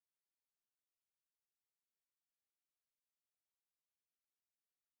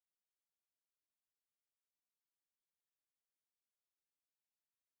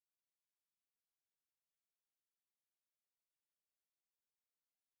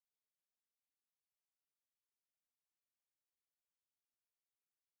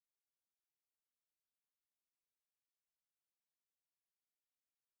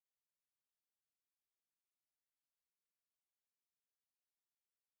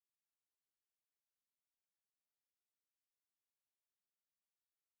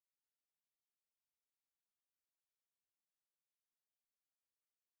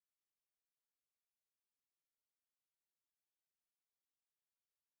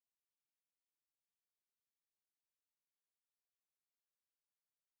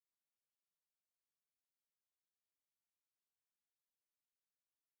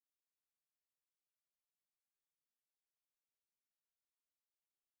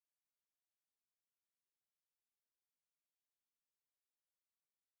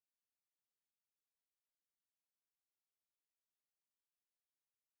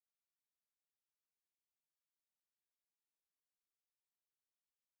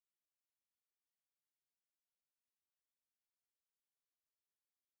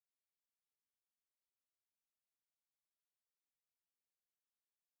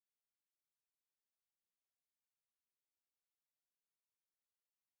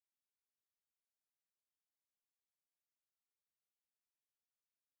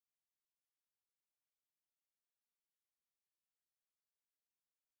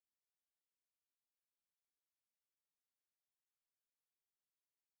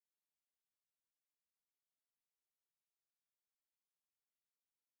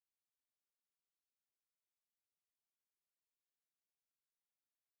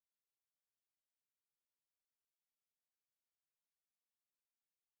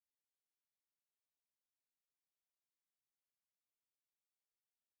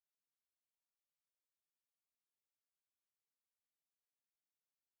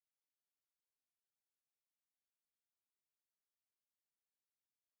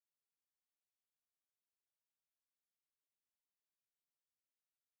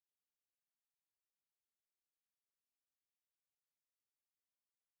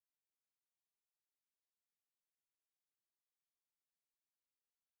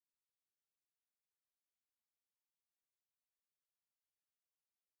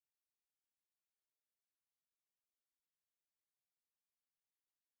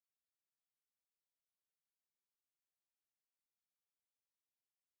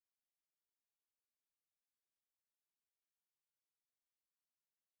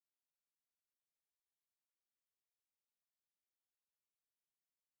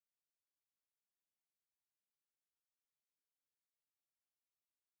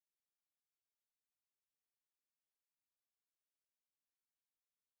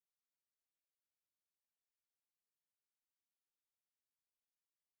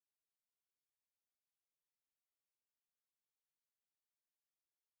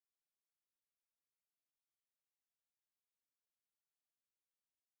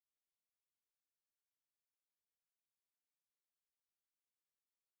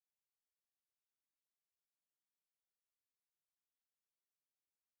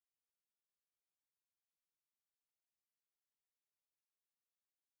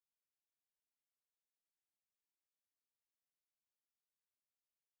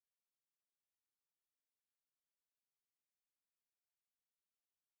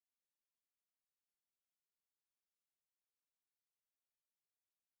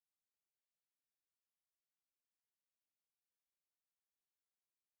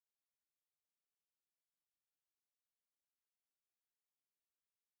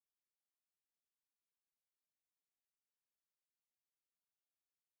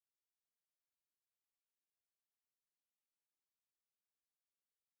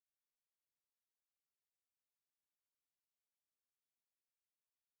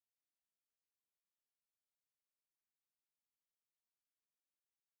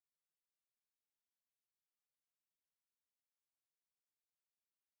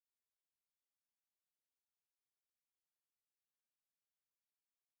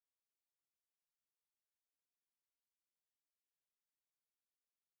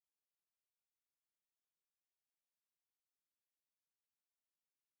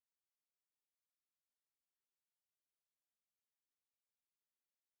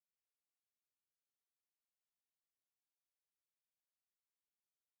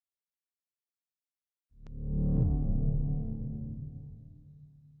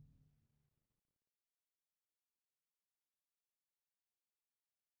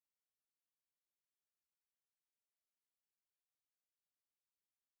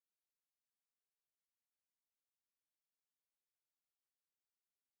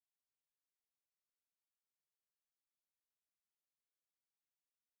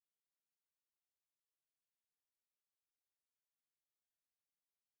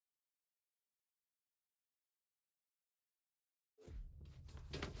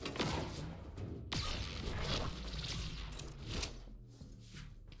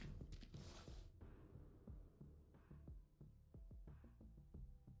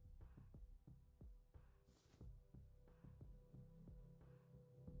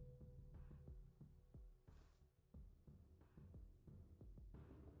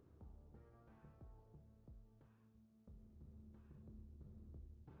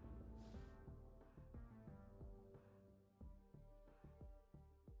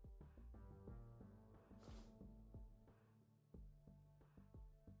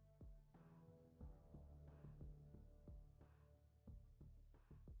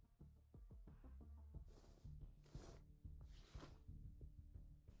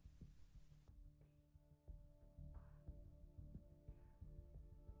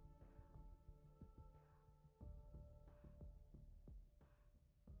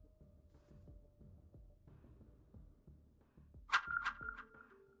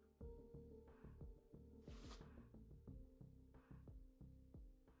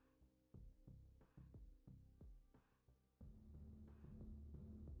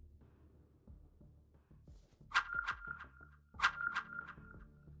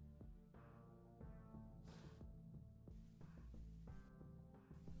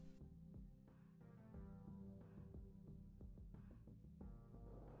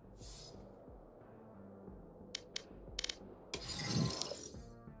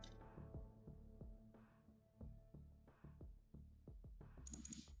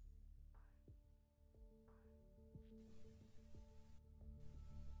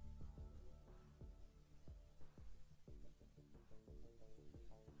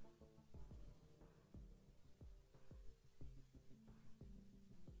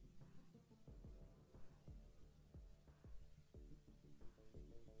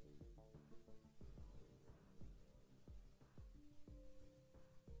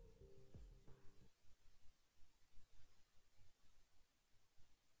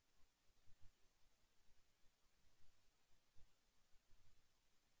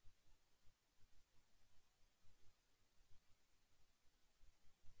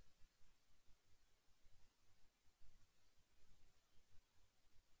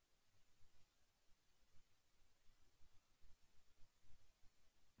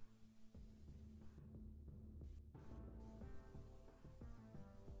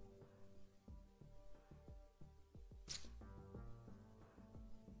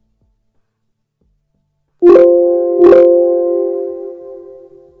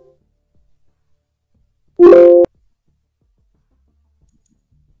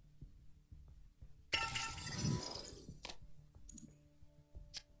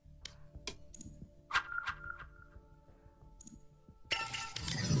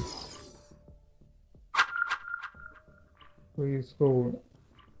तो इसको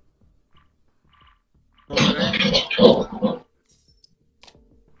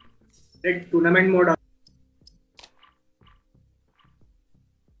एक tournament mode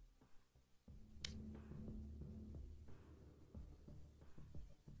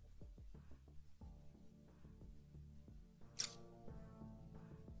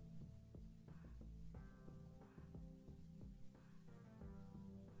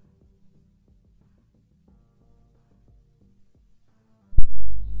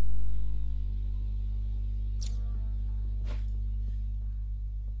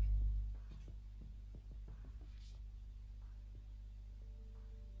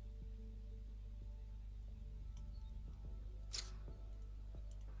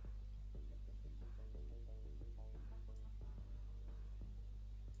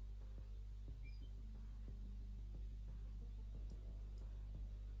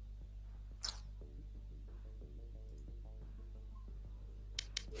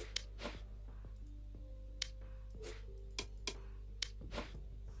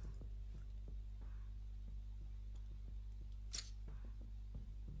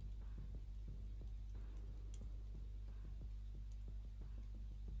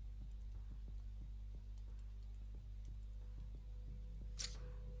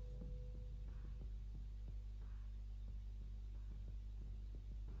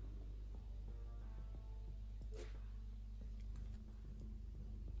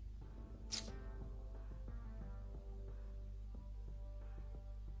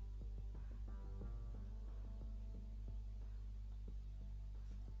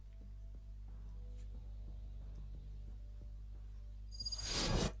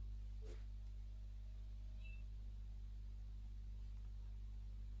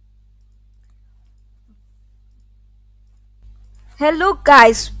Hello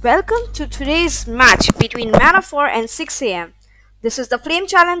guys, welcome to today's match between Man of War and 6 AM. This is the Flame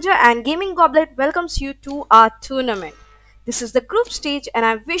Challenger and Gaming Goblet welcomes you to our tournament. This is the group stage and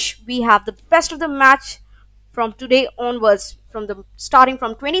I wish we have the best of the match from today onwards, starting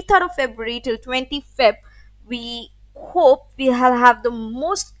from 23rd of February till 20th Feb. We hope we'll have the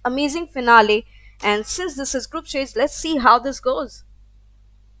most amazing finale, and since this is group stage, let's see how this goes.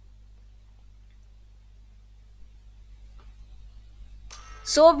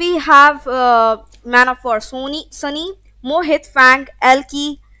 So we have Man of War Sunny, Mohit, Fang,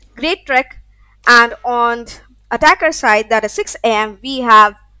 Elki, Great Trek, and on attacker side, that is 6 AM, we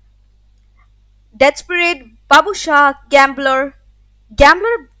have Dead Spirit, Babu Shah, Gambler's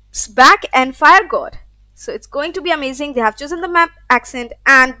Back, and Fire God. So it's going to be amazing. They have chosen the map accent,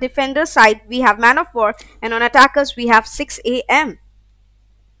 and defender side we have Man of War, and on attackers we have 6 AM.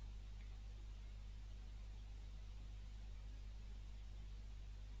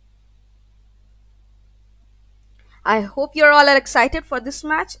 I hope you're all excited for this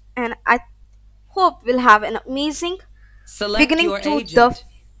match, and I hope we'll have an amazing beginning to the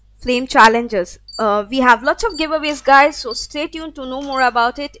Flame Challenges. We have lots of giveaways, guys, so stay tuned to know more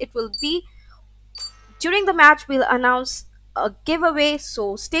about it. It will be during the match, we'll announce a giveaway,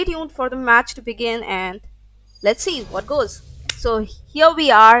 so stay tuned for the match to begin and let's see what goes. So here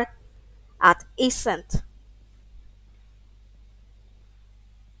we are at Ascent.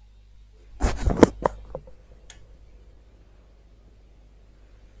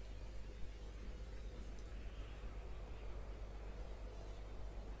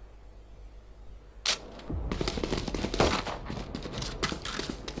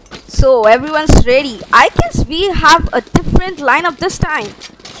 So everyone's ready. I guess we have a different lineup this time.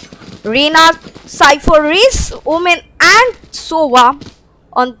 Reyna, Cypher, Race, Omen and Sova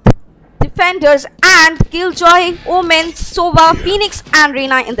on defenders, and Killjoy, Omen, Sova, Phoenix and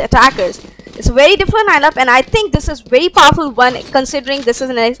Reyna in the attackers. It's a very different lineup, and I think this is very powerful one considering this is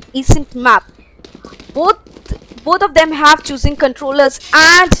an Ascent map. Both of them have choosing controllers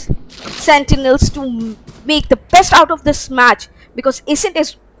and sentinels to make the best out of this match, because Ascent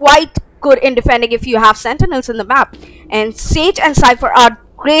is quite good in defending if you have sentinels in the map, and Sage and Cypher are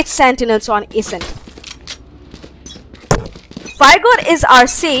great sentinels on Ascent. Firegod is our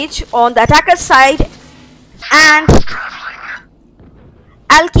Sage on the attacker side, and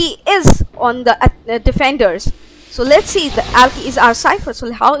Alki is on the defenders. So let's see, the Alki is our Cypher,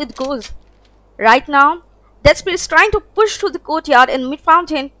 so how it goes. Right now, Dead Spirit is trying to push through the courtyard in mid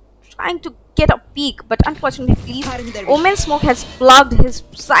fountain, trying to get a peek, but unfortunately Omen smoke has plugged his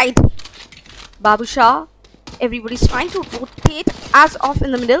side. Babu Shah, everybody's trying to rotate as off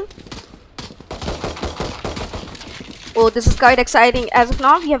in the middle. Oh, this is quite exciting. As of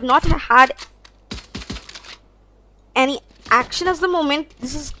now, we have not had any action at the moment.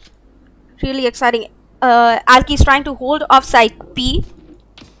 This is really exciting. Alki is trying to hold off side B.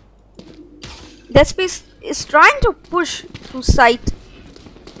 Deathspace is trying to push through side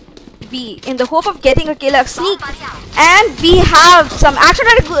B in the hope of getting a kill, a sneak. And we have some action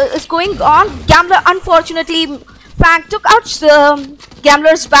that is going on. Gambler, unfortunately, Fang took out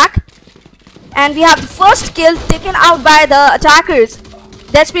Gambler's back. And we have the first kill taken out by the attackers.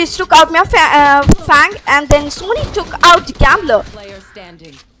 Deathspace took out Fang, and then Sony took out Gambler.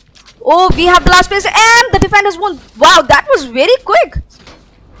 Oh, we have the last place, and the defenders won. Wow, that was very quick.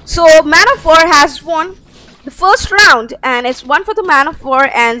 So, Man of War has won the first round, and it's 1 for the Man of War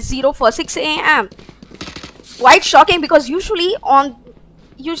and 0 for 6 AM. Quite shocking, because usually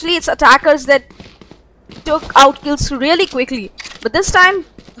it's attackers that took out kills really quickly, but this time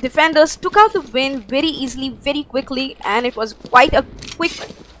defenders took out the win very easily, very quickly, and it was quite a quick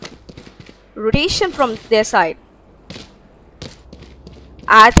rotation from their side.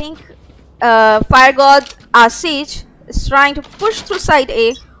 I think Fire God, our Sage, is trying to push through side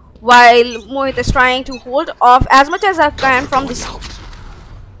A, while Mohit is trying to hold off as much as I can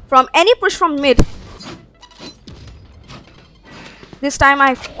from any push from mid. This time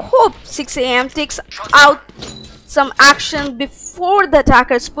I hope 6 AM takes out some action before the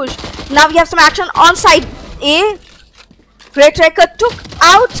attackers push. Now we have some action on side A. Great Wrecker took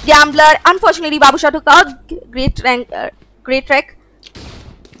out Gambler. Unfortunately, Babusha took out Great Wreck.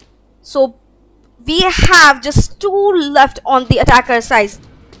 So we have just 2 left on the attacker side.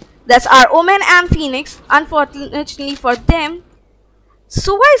 That's our Omen and Phoenix. Unfortunately for them,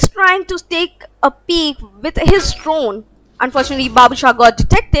 Suva is trying to take a peek with his drone. Unfortunately, Babusha got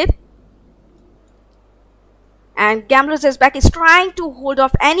detected. And Gambler's back is trying to hold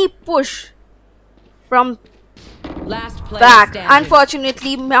off any push from back.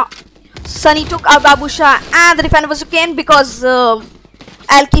 Unfortunately, Sunny took out Babusha, and the defender was again because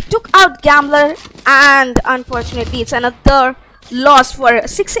Alki took out Gambler, and unfortunately it's another loss for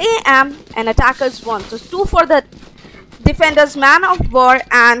 6 AM and attackers won. So 2 for the defenders, Man of War,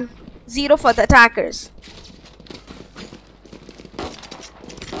 and 0 for the attackers.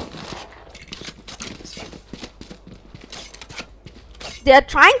 They are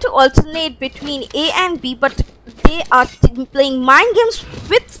trying to alternate between A and B, but they are playing mind games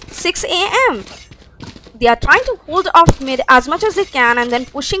with 6 AM. They are trying to hold off mid as much as they can and then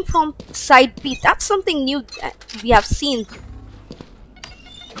pushing from side B. That's something new we have seen.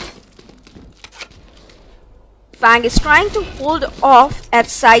 Fang is trying to hold off at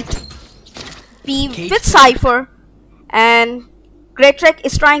side B with Cypher, and Great Trek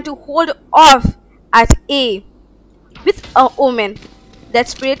is trying to hold off at A with Omen. Death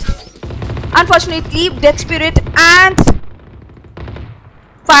Spirit, unfortunately, Death Spirit and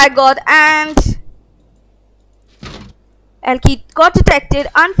Fire God and Alki got detected.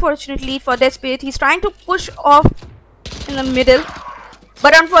 Unfortunately for Death Spirit, he's trying to push off in the middle,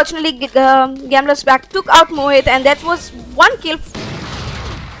 but unfortunately Gambler's back took out Mohit, and that was 1 kill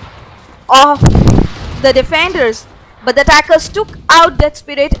of the defenders. But the attackers took out Death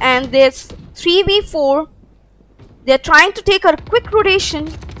Spirit, and there's 3v4. They're trying to take a quick rotation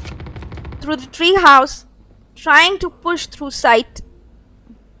through the tree house, trying to push through site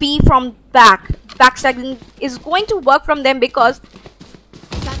B from back. Backstabbing is going to work from them because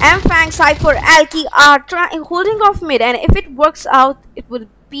Fang, Cypher, Alki are holding off mid, and if it works out, it will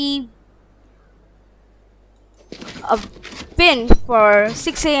be a win for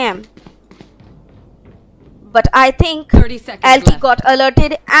 6 AM. But I think Alki got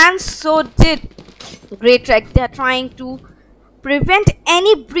alerted, and so did Great Trek. They are trying to prevent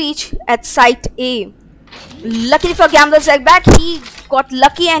any breach at site A. Luckily for Gambler's back, he got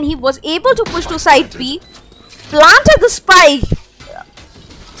lucky and he was able to push to site B, planted the spike.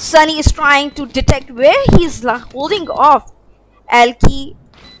 Sunny is trying to detect where he's holding off. Alki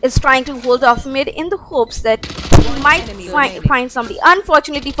is trying to hold off mid in the hopes that he might find somebody.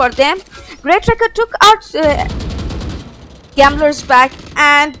 Unfortunately for them, Great Tracker took out Gambler's back,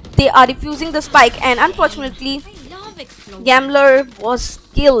 and they are defusing the spike, and unfortunately Gambler was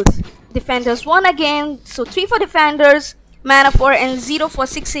killed. Defenders won again, so 3 for defenders, Man of War, and 0 for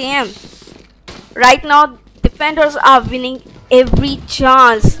 6 AM. Right now defenders are winning every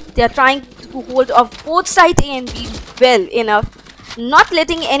chance. They are trying to hold off both side A and B well enough, not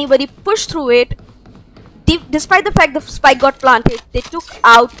letting anybody push through it. Despite the fact the spike got planted, they took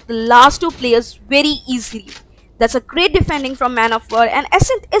out the last 2 players very easily. That's a great defending from Man of War, and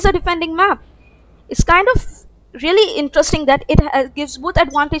Ascent is a defending map. It's kind of really interesting that it gives both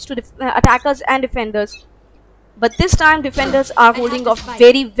advantage to attackers and defenders. But this time defenders are holding off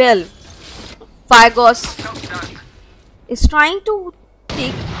very well. Firegos is trying to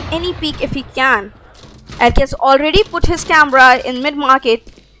take any peek if he can. Alki has already put his camera in mid market,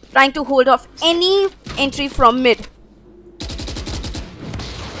 trying to hold off any entry from mid.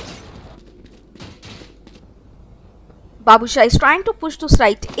 Babusha is trying to push to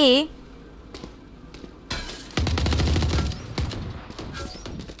site A.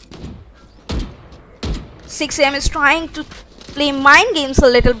 .6am is trying to play mind games a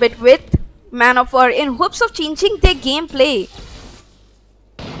little bit with Man of War in hopes of changing their gameplay.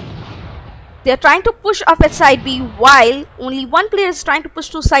 They are trying to push up at side B while only one player is trying to push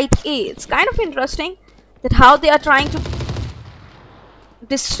to side A. It's kind of interesting that how they are trying to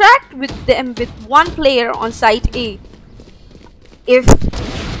distract with them with one player on side A. If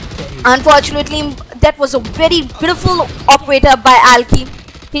unfortunately that was a very beautiful operator by Alki.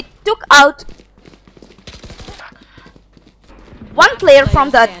 He took out one player from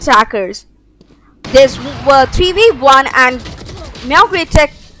the attackers. There's 3v1 and Meow Great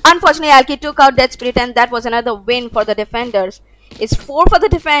Tech. Unfortunately, Alki took out Dead Spirit, and that was another win for the defenders. It's 4 for the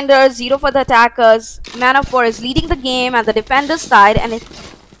defenders, 0 for the attackers. Man of War is leading the game at the defenders side, and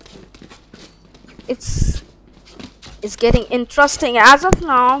it's getting interesting. As of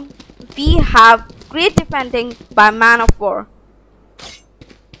now, we have great defending by Man of War.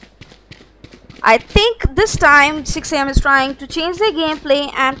 I think this time 6am is trying to change their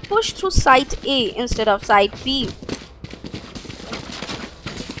gameplay and push through site A instead of site B.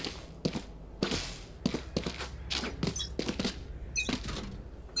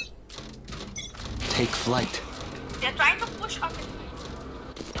 Take flight. They're trying to push up.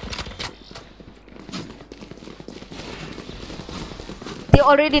 They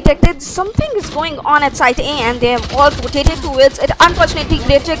already detected something is going on at site A and they have all rotated towards it. Unfortunately,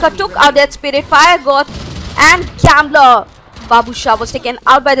 Great Tracker took out that Spirit, Fire God, and Gambler. Babusha was taken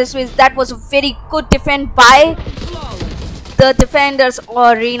out by this ways. That was a very good defense by the defenders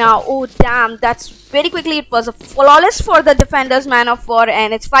arena. Oh damn, that's very quickly. It was a flawless for the defenders Man of War,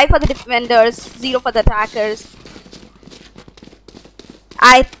 and it's 5 for the defenders, 0 for the attackers.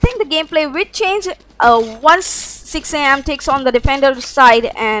 I think the gameplay will change once 6am takes on the defender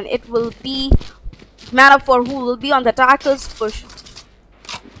side, and it will be Man of War who will be on the attackers push.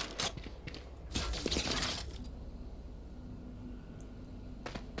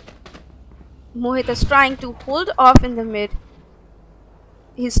 Mohit is trying to hold off in the mid.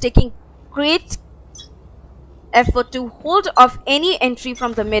 He's taking great effort to hold off any entry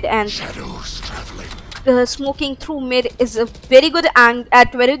from the mid, and smoking through mid is a very good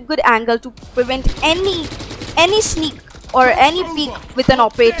angle to prevent any sneak or any peek with an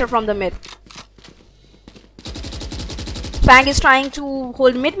operator from the mid. Fang is trying to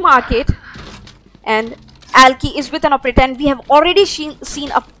hold mid market, and Alki is with an operator, and we have already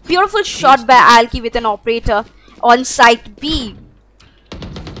seen a beautiful shot by Alki with an operator on site B.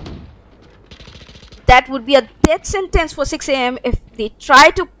 That would be a death sentence for 6am if they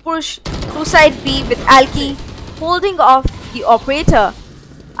try to push through side B with Alki holding off the operator.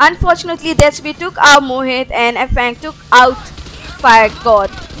 Unfortunately, we took out Mohit, and Fang took out Fire God.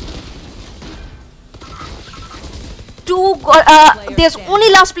 There's only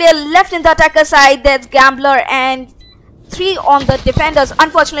last player left in the attacker side. That's Gambler, and 3 on the defenders.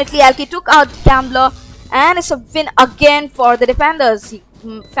 Unfortunately, Alki took out Gambler, and it's a win again for the defenders.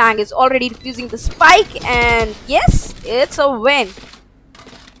 Fang is already defusing the spike, and yes, it's a win.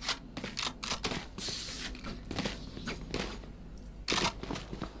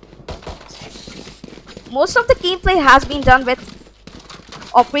 Most of the gameplay has been done with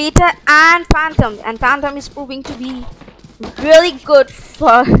Operator and Phantom is proving to be really good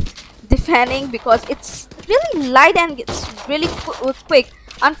for defending because it's really light and it's really quick.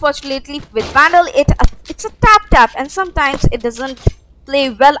 Unfortunately, with Vandal, it's a tap, and sometimes it doesn't play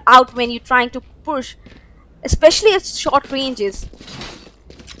well out when you're trying to push, especially at short ranges.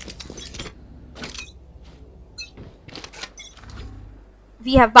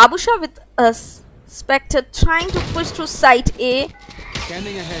 We have Babusha with a Spectre trying to push through site A.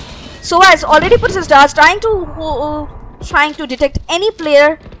 Standing ahead. Sova has already put his darts, trying to detect any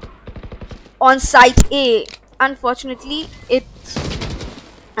player on site A. Unfortunately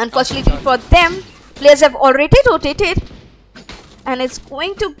for them, players have already rotated, and it's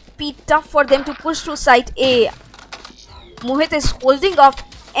going to be tough for them to push through site A. Mohit is holding off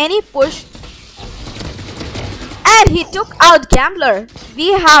any push, and he took out Gambler.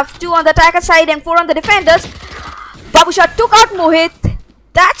 We have 2 on the attacker side and 4 on the defenders. Babusha took out Mohit.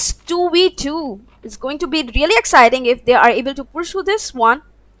 That's 2v2. It's going to be really exciting if they are able to push through this one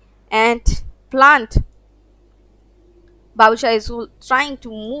and plant. Babusha is trying to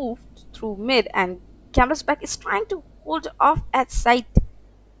move through mid, and Gambler's back is trying to hold off at site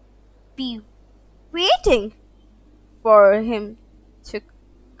B. waiting for him to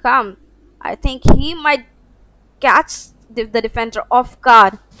come. I think he might catch the defender off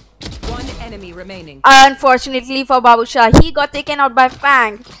guard. One enemy remaining. Unfortunately for Babusha, he got taken out by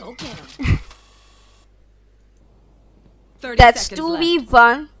Fang. Go get him. 30 That's seconds left.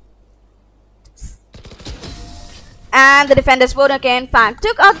 2v1. And the defenders vote again. Fang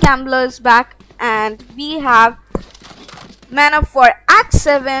took out Gamblers back. And we have Mana for at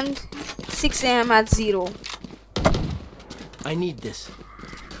 7, 6 AM at 0. I need this.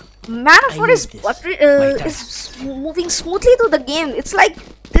 Mana for need is this. moving smoothly through the game. It's like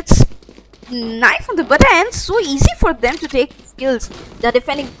it's knife on the butter and so easy for them to take kills. They're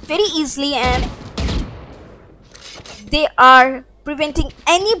defending very easily and they are preventing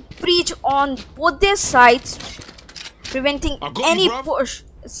any breach on both their sides, preventing any push.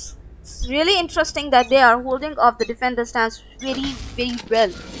 It's really interesting that they are holding off the defender stance very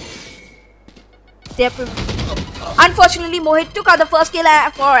well. Unfortunately, Mohit took out the first kill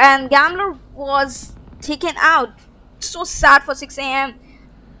and Gambler was taken out. So sad for 6 AM.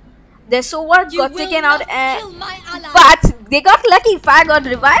 Their Sova got taken out, but they got lucky. Fang got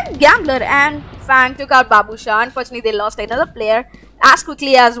revived Gambler and Fang took out Babusha. Unfortunately, they lost another player as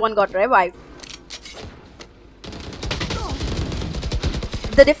quickly as one got revived.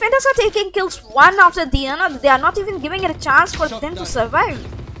 The defenders are taking kills one after the other. They are not even giving it a chance for them to survive.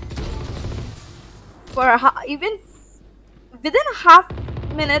 For even within a half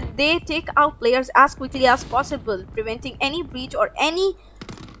minute, they take out players as quickly as possible, preventing any breach or any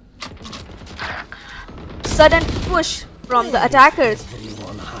sudden push from the attackers.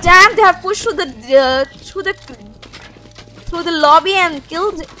 Damn, they have pushed through the lobby and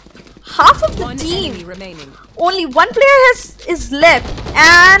killed half of the team. Only one player is left,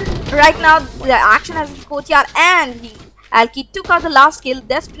 and right now the action has been courtyard, and Alki took out the last kill.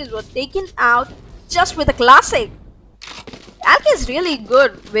 Desprez was taken out just with a classic. Alki is really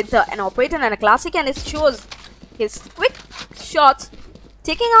good with an operator and a classic, and it shows his quick shots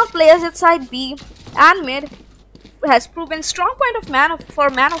taking out players at side B and mid has proven strong point of man of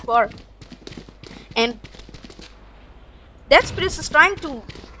 4. And Desprez is trying to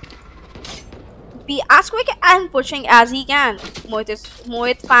be as quick and pushing as he can.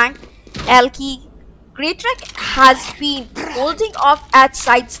 Mohit, Fang, Alki, Great Trek has been holding off at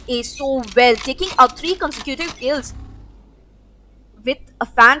sides A so well, taking out 3 consecutive kills with a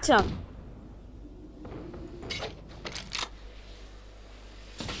Phantom.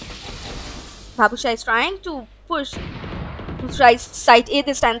 Babusha is trying to push to side A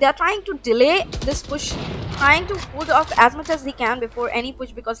this time. They are trying to delay this push, trying to hold off as much as they can before any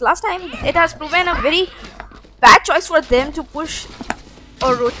push, because last time it has proven a very bad choice for them to push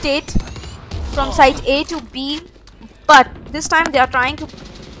or rotate from side A to B, but this time they are trying to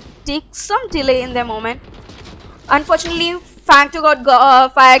take some delay in their moment. Unfortunately, Fang took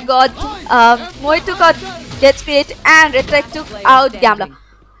out Fire God, Mohit took out Dead Spirit, and Red Trek took out Gambler.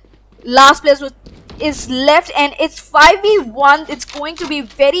 Last place is left, and it's 5v1. It's going to be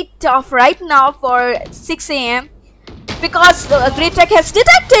very tough right now for 6 AM because Great Trek has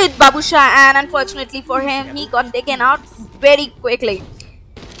detected Babusha, and unfortunately for him, he got taken out very quickly.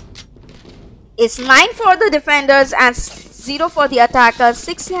 It's 9 for the defenders and 0 for the attackers.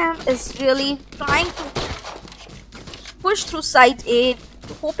 6 AM is really trying to push through side A,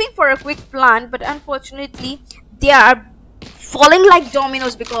 hoping for a quick plant, but unfortunately they are falling like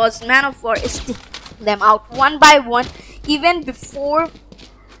dominoes because Man of War is taking them out one by one, even before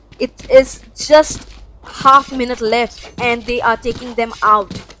it is just half minute left, and they are taking them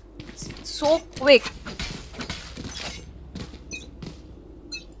out so quick.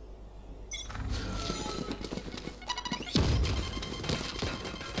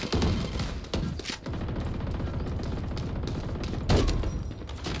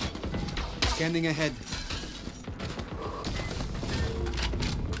 Scanning ahead.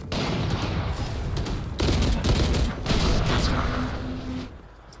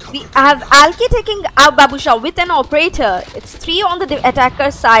 We have Alki taking out Babusha with an operator. It's 3 on the attacker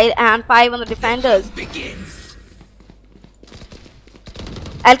side and 5 on the defenders.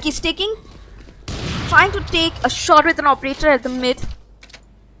 Alki is trying to take a shot with an operator at the mid,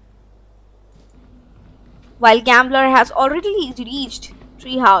 while Gambler has already reached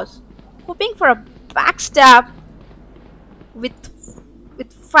Treehouse, hoping for a backstab with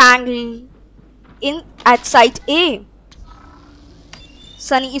Fang in at site A.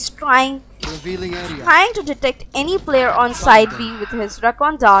 Sunny is trying Revealing area. to detect any player on side B with his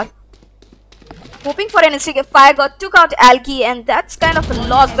Rakon dart. hoping for an instant Fire God took out Alki, and that's kind of a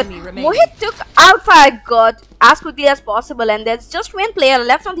loss. But enemy remaining. Mohit took out Fire God as quickly as possible, and there's just one player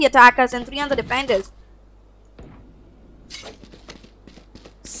left on the attackers and 3 on the defenders.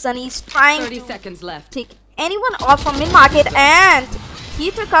 Sunny's trying 30 to seconds left. take anyone off from mid market, and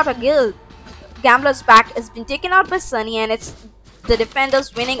he took out a kill. Gambler's back has been taken out by Sunny, and it's the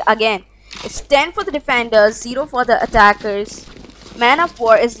defenders winning again. It's 10 for the defenders, 0 for the attackers. Man of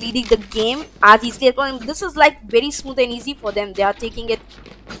War is leading the game as he's playing. This is like very smooth and easy for them. They are taking it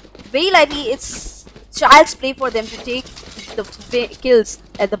very lightly. It's child's play for them to take the kills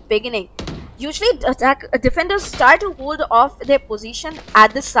at the beginning. Usually defenders try to hold off their position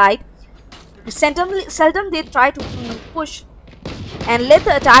at the side. Seldom they try to push and let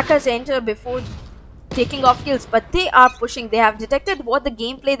the attackers enter before taking off kills, but they are pushing. They have detected what the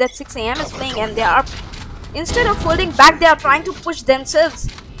gameplay that 6 AM is playing, and they are, instead of holding back, they are trying to push themselves.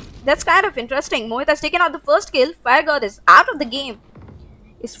 That's kind of interesting. Mohit has taken out the first kill. Fire God is out of the game.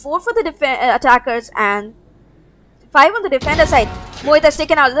 It's 4 for the attackers and 5 on the defender side. Mohit has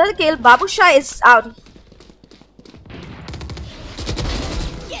taken out another kill. Babusha is out.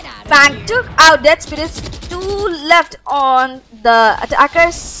 Fang took out Dead Spirits. 2 left on the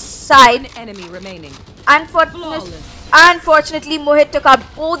attacker's side. One enemy remaining. Unfortunately, Mohit took out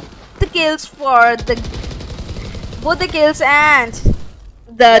both the kills and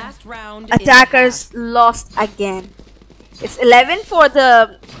the Last round attackers lost again. It's 11 for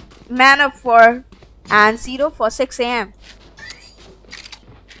the Man of War and 0 for 6 AM.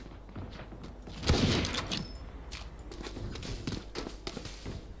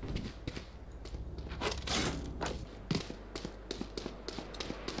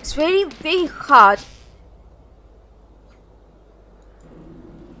 It's very hard.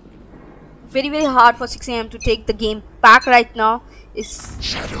 Very hard for 6 AM to take the game back right now. It's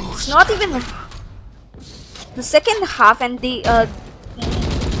not even the second half, and the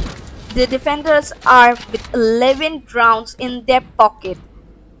defenders are with 11 rounds in their pocket.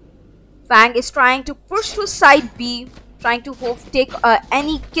 Fang is trying to push to side B, trying to take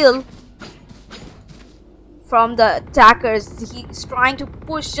any kill from the attackers. He's trying to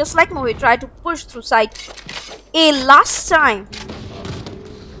push just like Mohit tried to push through side A last time.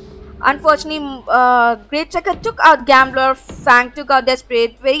 Unfortunately, Great Checker took out Gambler. Fang took out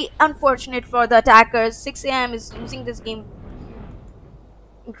Desperate. Very unfortunate for the attackers. 6 AM is losing this game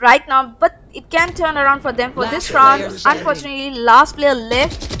right now, but it can turn around for them for this round. Unfortunately, last player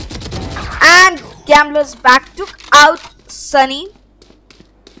left, and Gambler's back took out Sunny.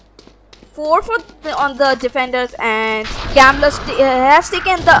 4 on the defenders, and Gambler has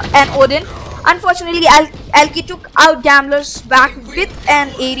taken an Odin. Unfortunately, Alki took out Gambler's back with an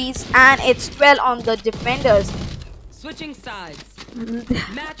Ares, and it's 12 on the defenders. Switching sides.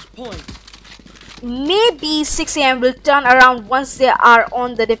 Match point. Maybe 6 AM will turn around once they are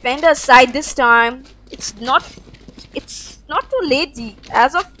on the defender's side. This time, it's not too late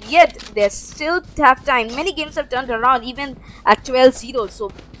as of yet. They still have time. Many games have turned around even at 12-0.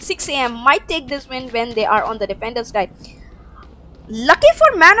 So 6 AM might take this win when they are on the defender's side. Lucky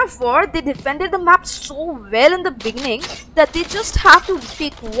for Man of War, they defended the map so well in the beginning that they just have to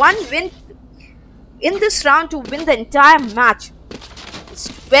take one win in this round to win the entire match. It's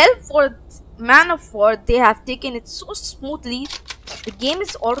 12 for Man of War. They have taken it so smoothly. The game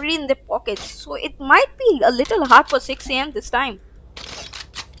is already in their pockets, so it might be a little hard for 6 AM this time.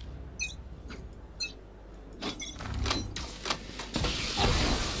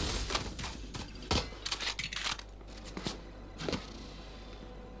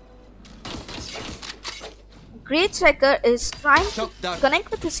 Great Striker is trying to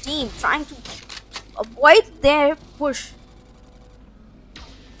connect with his team, trying to avoid their push.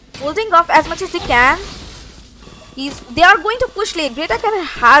 Holding off as much as they can. They are going to push late. Great Striker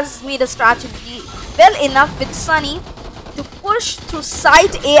has made a strategy well enough with Sunny to push through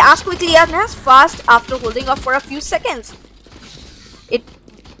side A as quickly and as fast after holding off for a few seconds. It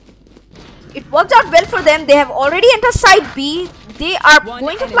worked out well for them. They have already entered side B. They are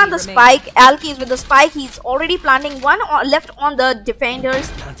going to plant the spike. Alki is with the spike. He's already planting one left on the defenders.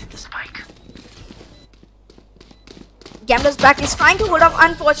 Planted the spike. Gambler's back is trying to hold off.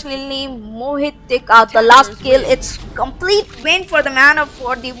 Unfortunately, Mohit took out the last kill. It's complete win for the Man of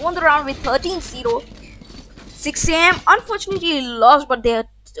War. They won the round with 13-0. 6 AM unfortunately lost, but they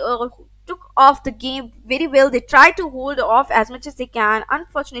took off the game very well. They tried to hold off as much as they can.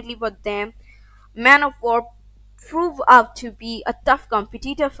 Unfortunately for them, Man of War proved out to be a tough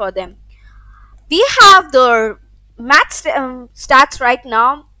competitor for them. We have the match stats right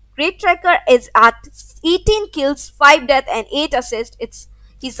now. Great Striker is at 18 kills, 5 deaths and 8 assists. It's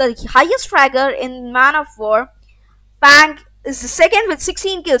He's the highest fragger in Man of War. Fang is the second with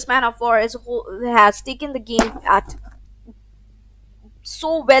 16 kills. Man of War has taken the game at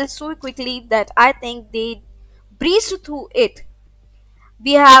so well so quickly that I think they breezed through it.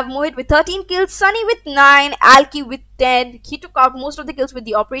 We have Mohit with 13 kills, Sunny with 9, Alki with 10. He took out most of the kills with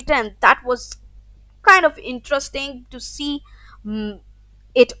the operator, and that was kind of interesting to see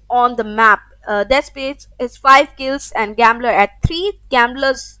it on the map. Death Space is 5 kills and Gambler at 3.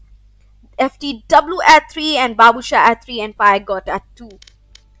 Gamblers FTW at 3 and Babusha at 3 and Fire got at 2.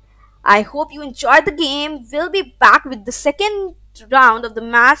 I hope you enjoyed the game. We'll be back with the second round of the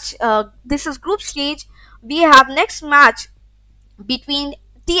match. This is group stage. We have next match between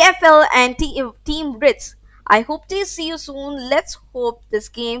TFL and Team Ritz. I hope to see you soon. Let's hope this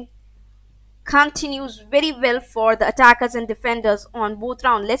game continues very well for the attackers and defenders on both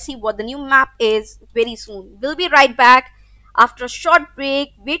rounds. Let's see what the new map is very soon. We'll be right back after a short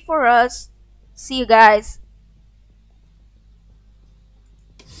break. Wait for us. See you guys.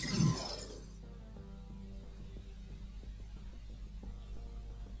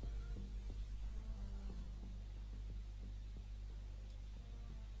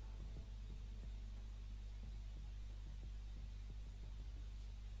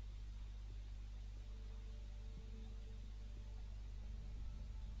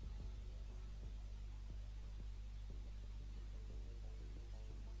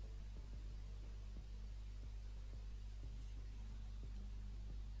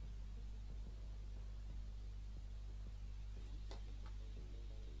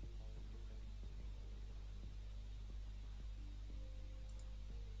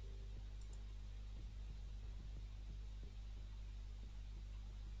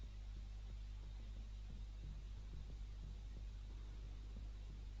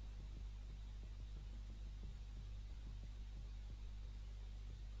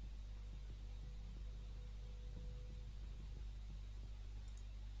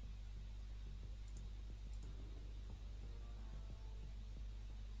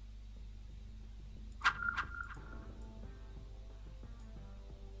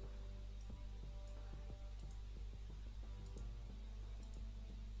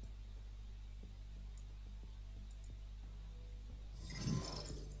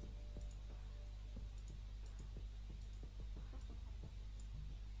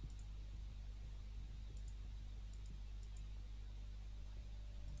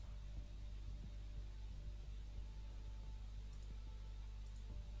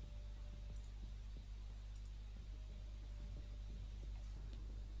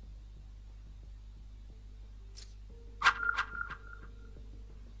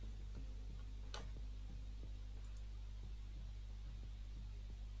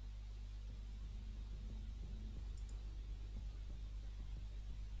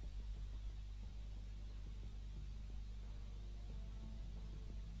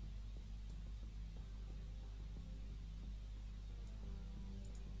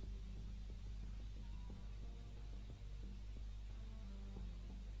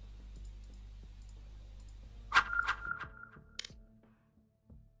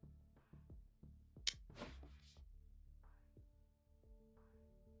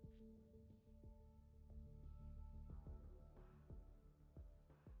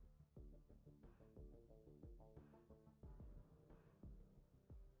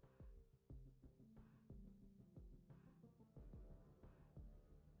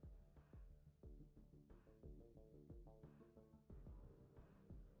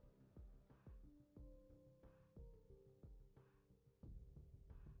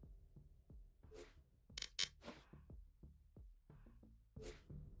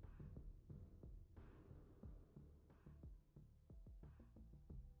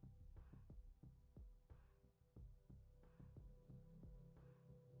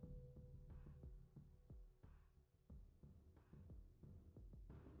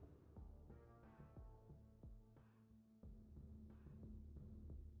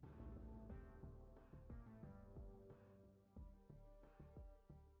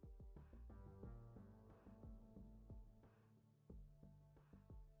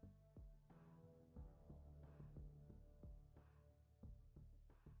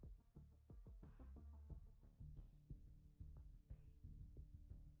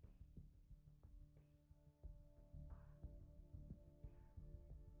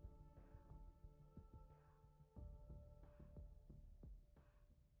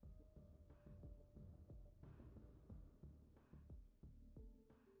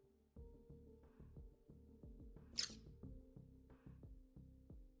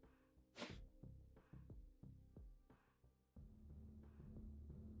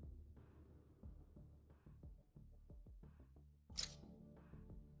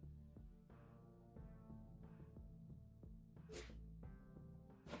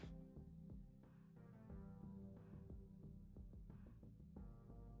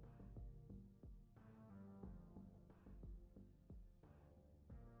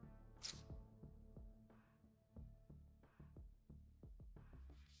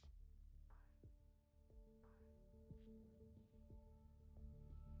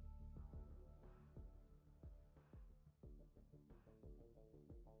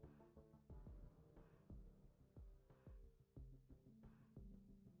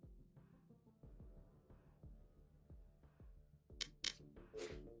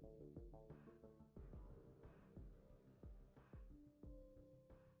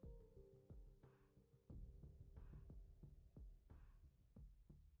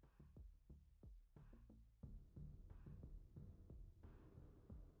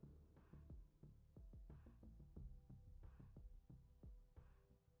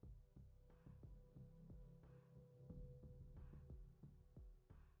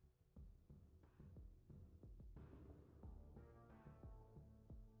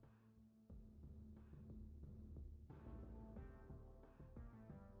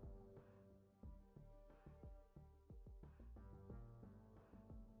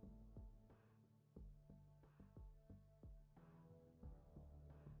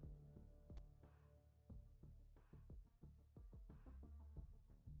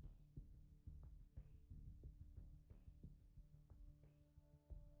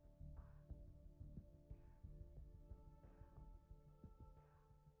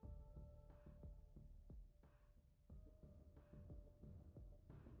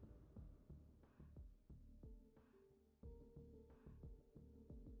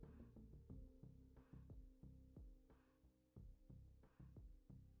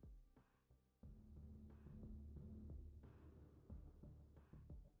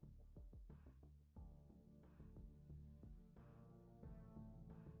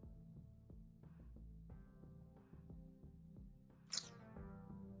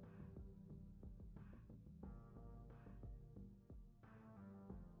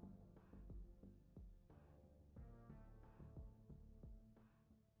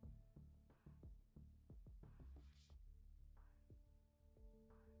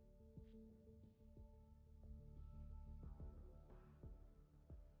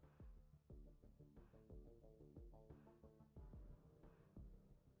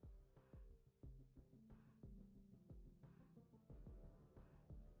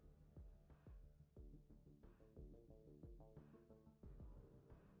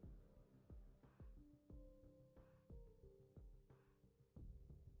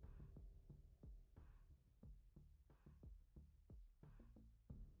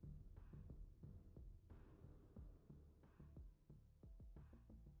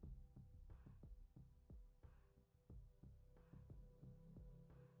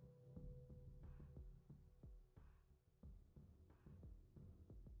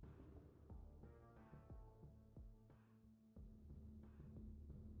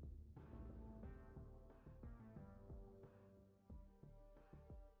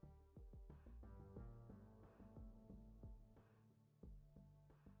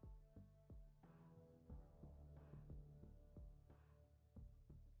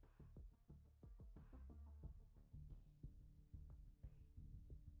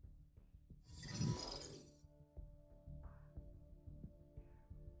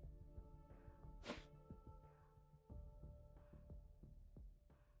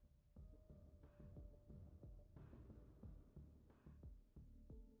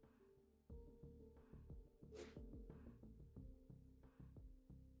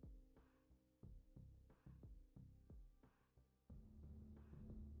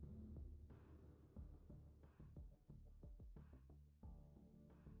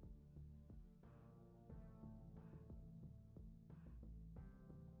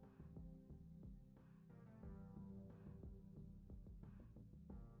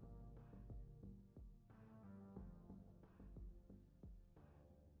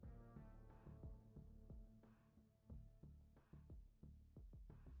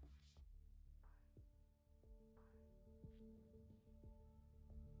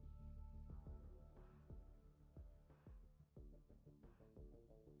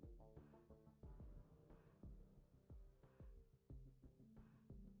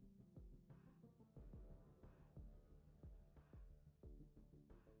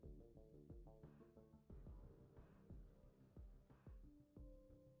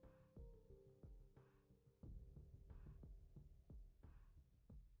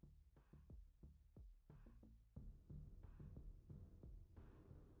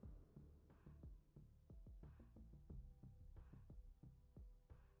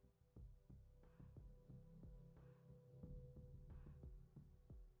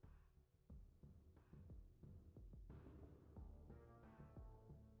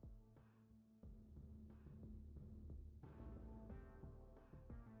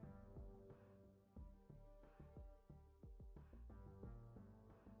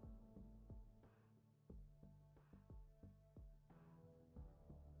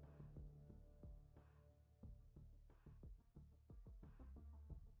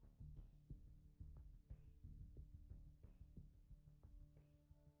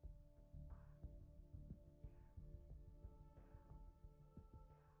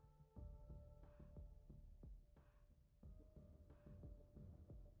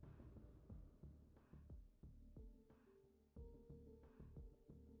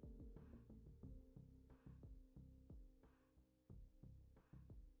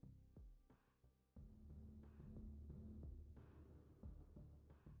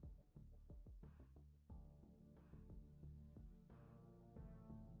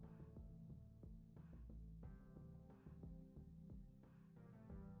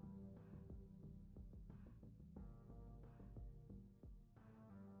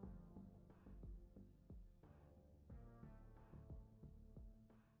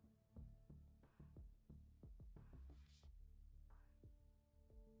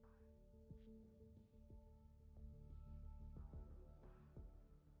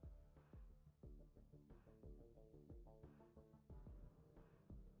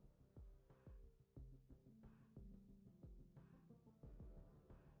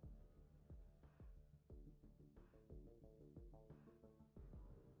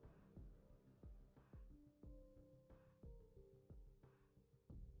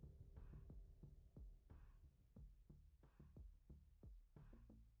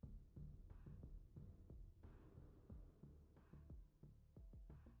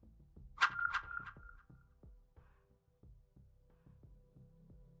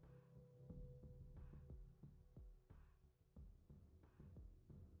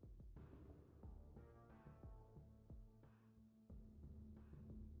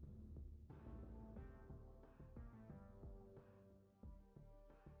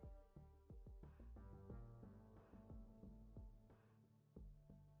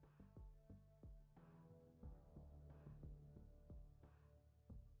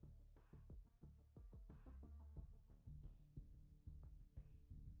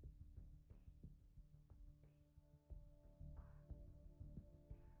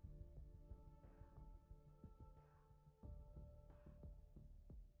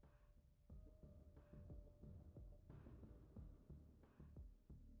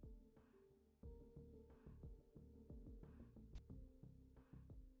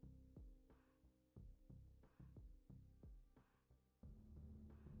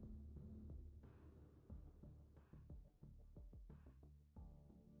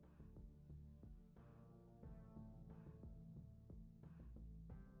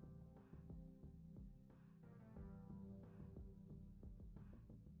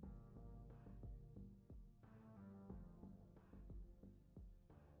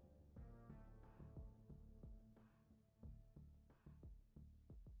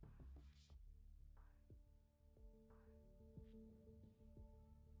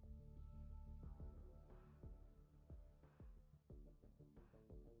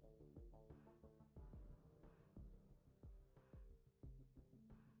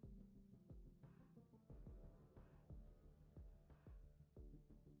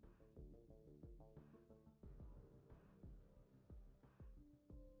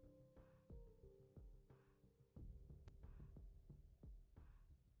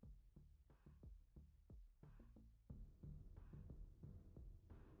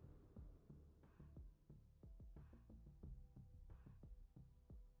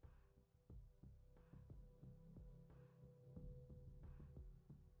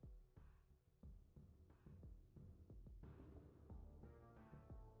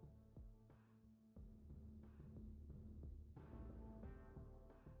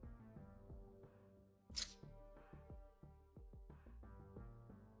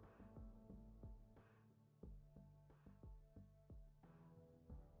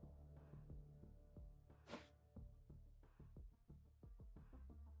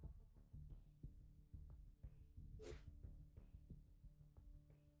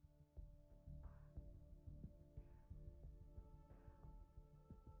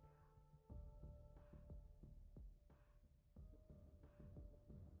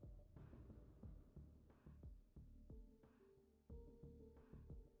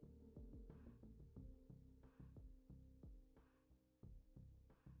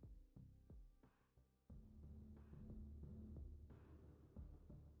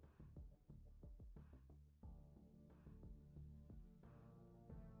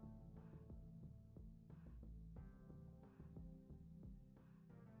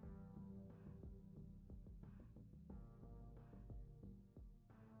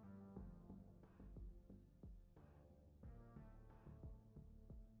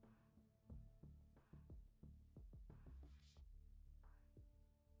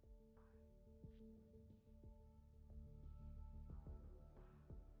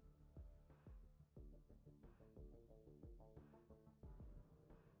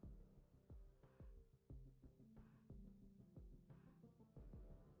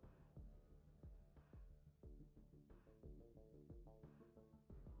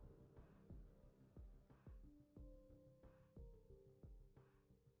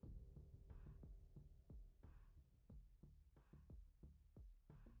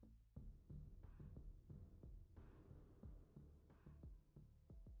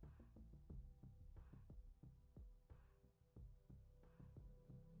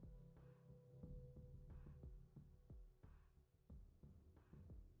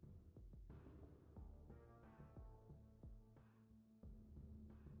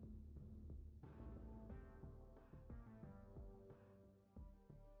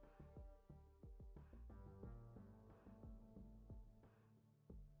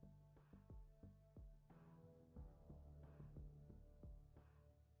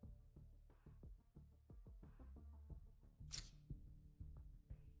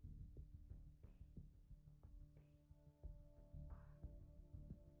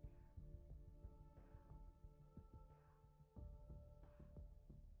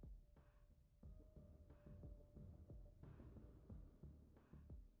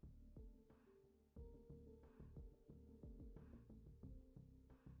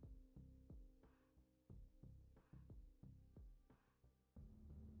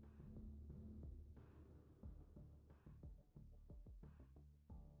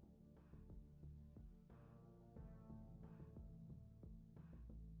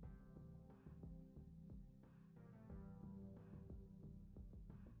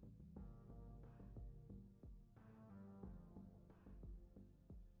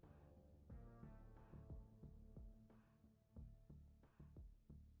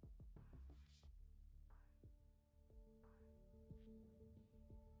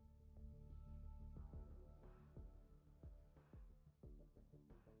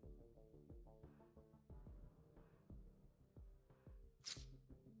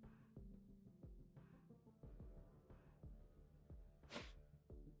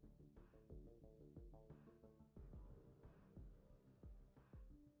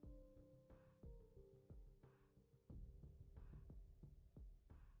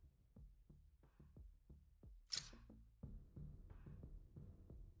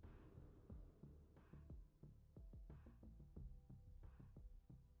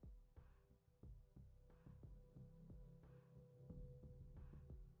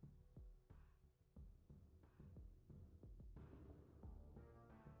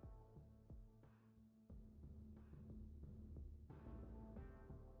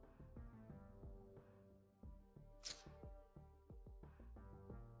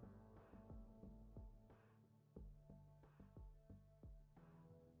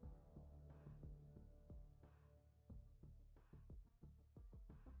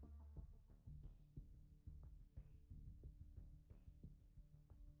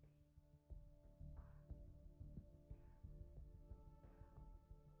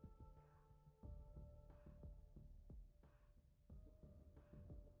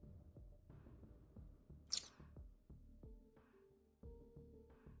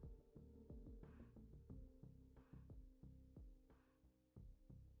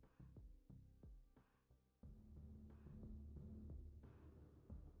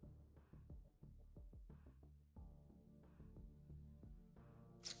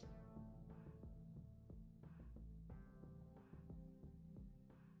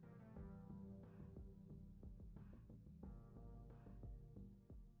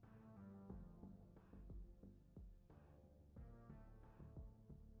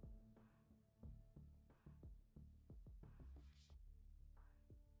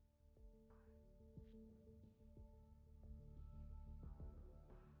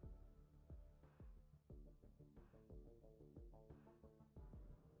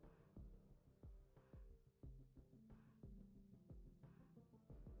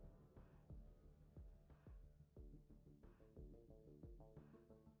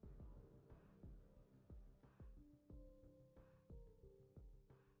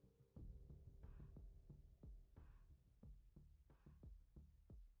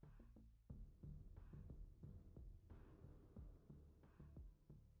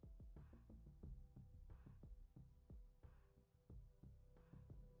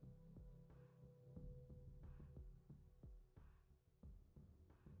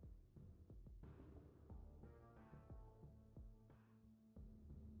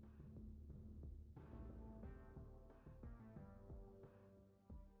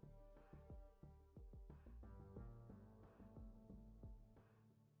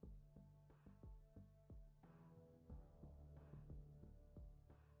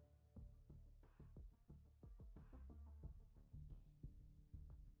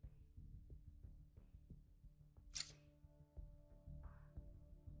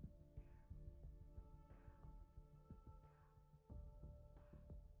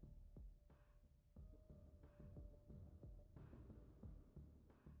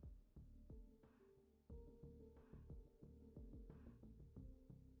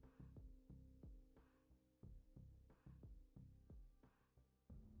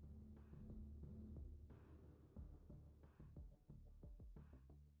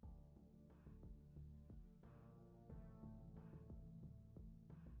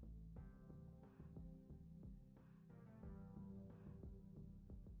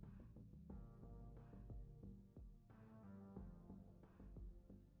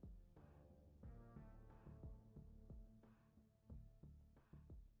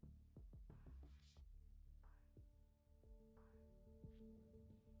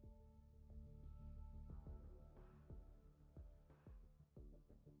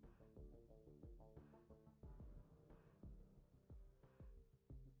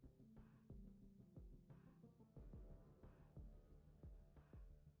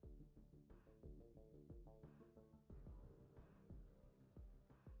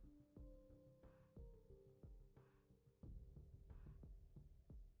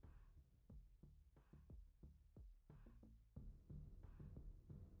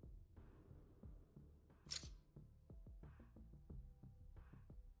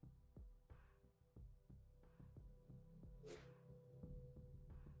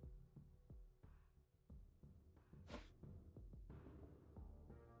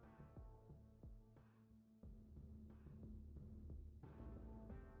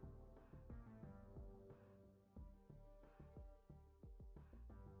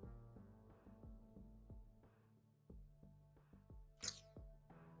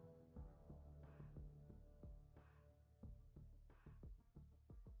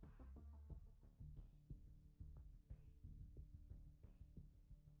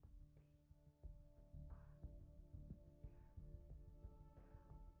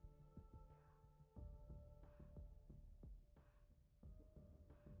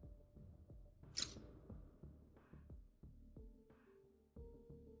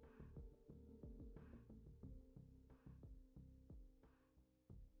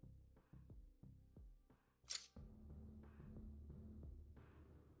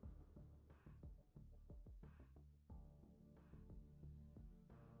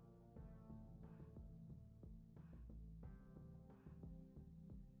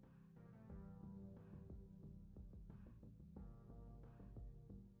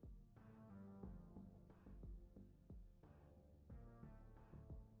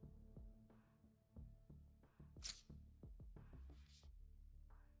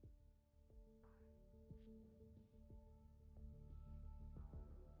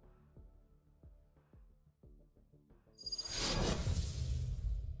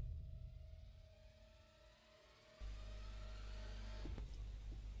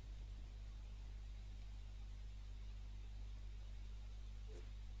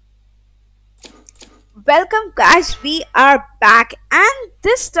 Welcome guys, we are back and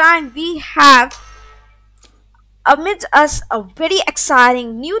this time we have amidst us a very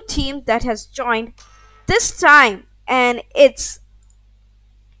exciting new team that has joined this time, and it's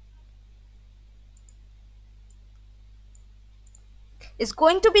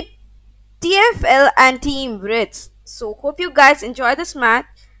going to be TFL and Team Ritz. So hope you guys enjoy this match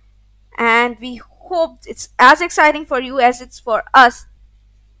and we hope it's as exciting for you as it's for us.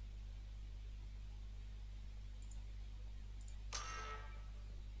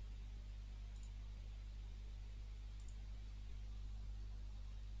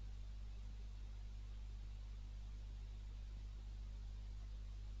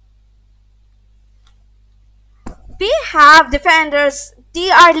 We have defenders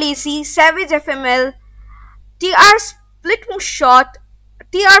TR Lacy, Savage FML, TR Split Shot,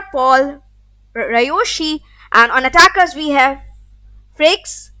 TR Paul, Ryoshi, and on attackers we have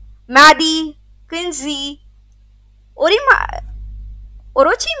Frakes, Maddie, Quincy, Orima,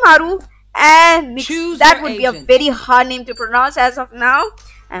 Orochimaru, and Mix. Choose That your would be a agent. very hard name to pronounce as of now.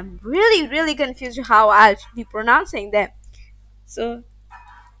 I'm really confused how I'll be pronouncing them. So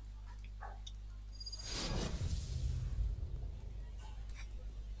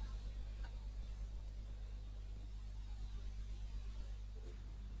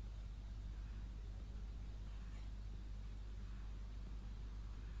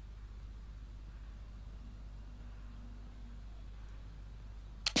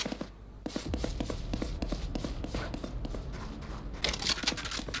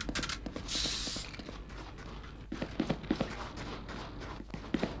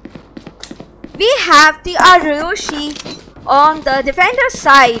we have the Ryoshi on the defender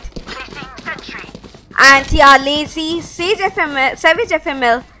side, and TR Lazy, Savage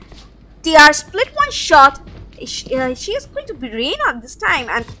FML, TR Split One Shot. She is going to be Reina this time,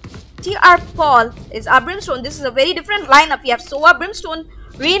 and TR Paul is our Brimstone. This is a very different lineup. We have Sova, Brimstone,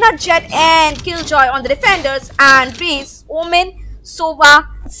 Reina, Jet, and Killjoy on the defenders, and Raze, Omen, Sova,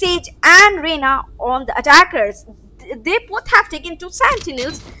 Sage, and Reina on the attackers. They both have taken 2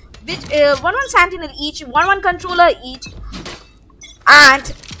 Sentinels, which one Sentinel each, one controller each,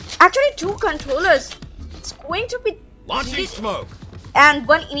 and actually 2 controllers. It's going to be Launching smoke. and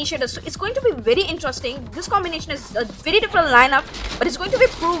 1 initiator, so it's going to be very interesting. This combination is a very different lineup, but it's going to be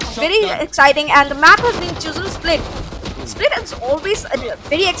proved very exciting, and the map has been chosen Split is always a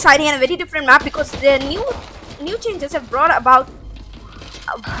very exciting and a very different map because the new changes have brought about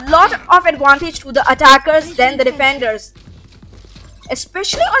a lot of advantage to the attackers than the defenders,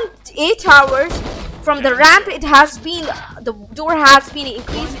 especially on 8 towers. From the ramp, the door has been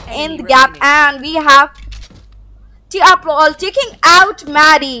increased in the gap, and we have TR Paul taking out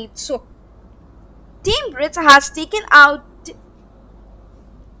Maddie. So Team Ritz has taken out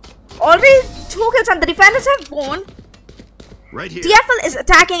already 2 kills, and the defenders have won. Right here. TFL is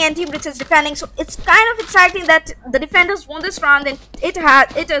attacking and Team Ritz is defending, so it's kind of exciting that the defenders won this round, and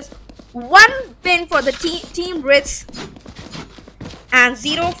it is 1 win for the Team Ritz and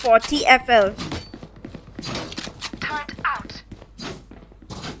 0 for TFL. Turret out.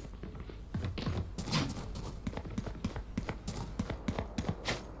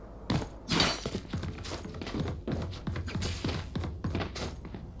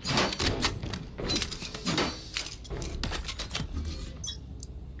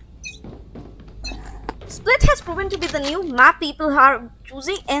 Split has proven to be the new map people are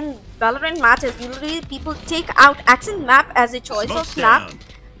choosing in Valorant matches. Usually people take out accent map as a choice of Smoke's map down.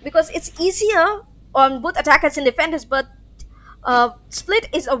 because it's easier on both attackers and defenders, but Split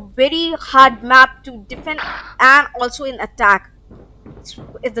is a very hard map to defend and also in attack.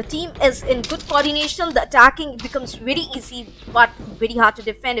 If the team is in good coordination, the attacking becomes very easy but very hard to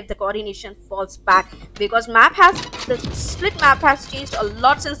defend if the coordination falls back, because the Split map has changed a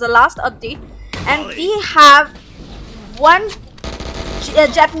lot since the last update, and we have one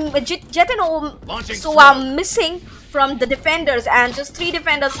Jet and Om Launching so smoke. are missing from the defenders, and just 3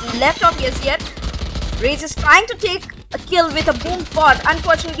 defenders left of yet. Raze is trying to take a kill with a boom bot.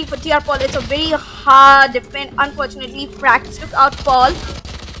 Unfortunately for TR Paul, it's a very hard defend. Unfortunately, Frax took out Paul,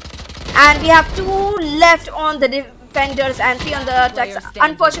 and we have 2 left on the defenders and 3 on the attacks. Player standing.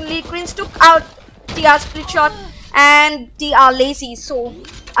 Unfortunately, Prince took out TR Split Shot and TR Lazy. So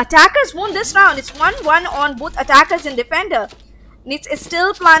attackers won this round. It's 1-1 on both attackers and defender. Nitz is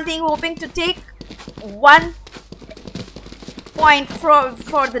still planting, hoping to take 1 point for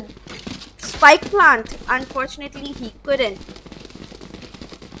the spike plant. Unfortunately, he couldn't.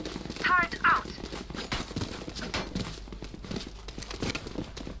 Turret out.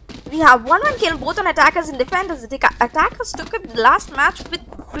 We have 1-1 kill both on attackers and defenders. The attackers took it the last match with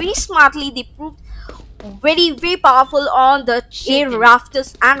pretty smartly. They proved very powerful on the air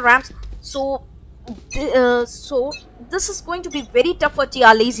rafters and ramps. So this is going to be very tough for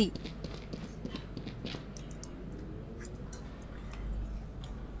Tia Lazy.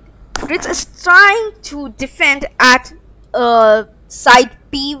 Ritz is trying to defend at side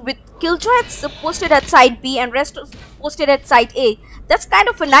B with Killjoy posted at side B and rest posted at side A. That's kind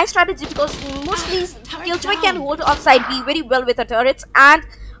of a nice strategy because mostly Killjoy can hold off side B very well with her turrets and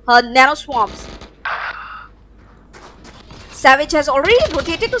her nano swarms. Savage has already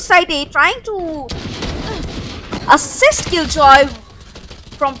rotated to side A, trying to assist Killjoy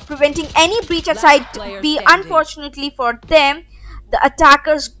from preventing any breach at side B. Unfortunately for them, the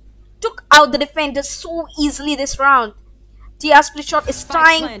attackers took out the defenders so easily this round. Tia Splitshot is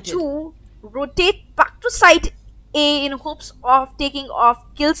trying to rotate back to side A in hopes of taking off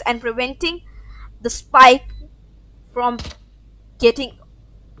kills and preventing the spike from getting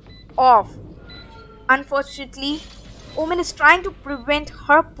off. Unfortunately, Omen is trying to prevent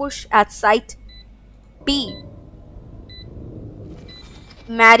her push at site B.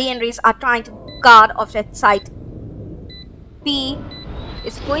 Maddie and Reese are trying to guard off at site B.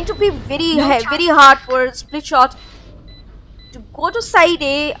 It's going to be very hard for Splitshot to go to side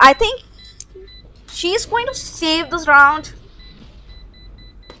A. I think she's going to save this round.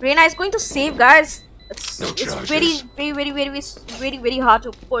 Reina is going to save, guys. It's very hard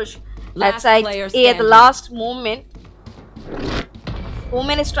to push at side A at the last moment.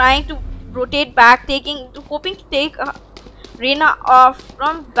 Omen is trying to rotate back, hoping to take Reina off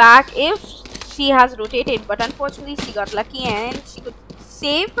from back if she has rotated, but unfortunately she got lucky and she could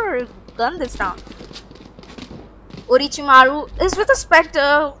save her gun this round. Orochimaru is with a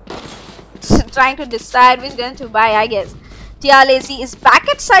Spectre, trying to decide which gun to buy, I guess. Tia Lazy is back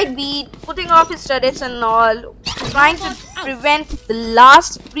at side B, putting off his turrets and all, trying to prevent the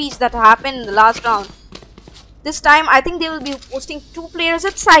last breach that happened in the last round. This time, I think they will be posting 2 players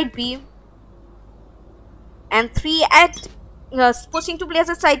at side B and 3 at posting 2 players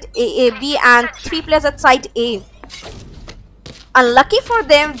at side B and 3 players at side A. Unlucky for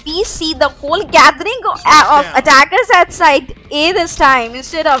them, we see the whole gathering of attackers at side A this time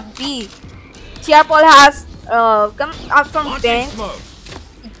instead of B. Tia Paul has come up from bench,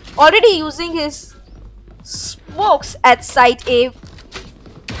 already using his smokes at side A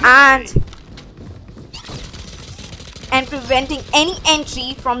and preventing any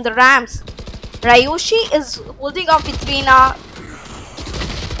entry from the ramps. Ryoshi is holding off with Reina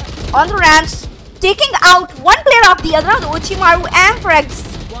on the ramps, taking out one player of the other. The Orochimaru and Frags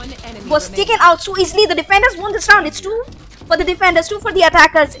was taken out so easily. The defenders won this round. It's 2 for the defenders, 2 for the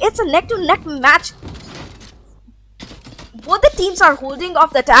attackers. It's a neck-to-neck match. Both the teams are holding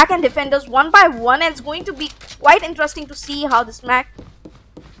off the attack and defenders one by one, and it's going to be quite interesting to see how this match.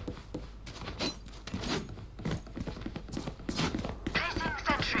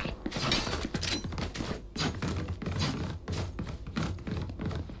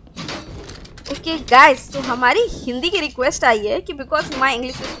 Okay guys, तो हमारी हिंदी की request आई है कि because my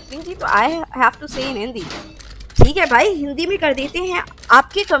English is supreme थी तो I have to से इन हिंदी. ठीक है भाई, हिंदी में कर देते हैं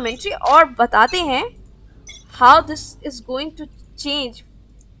आपकी कमेंट्री और बताते हैं how this is going to change.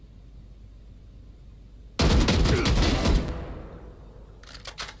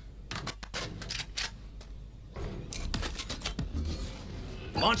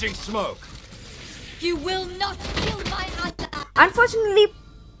 Launching smoke. You will not kill my ally. Unfortunately,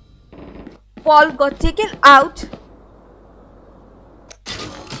 Paul got taken out.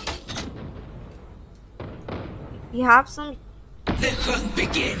 We have some The hunt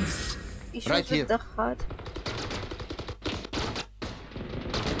begins. issues Right with here. the HUD.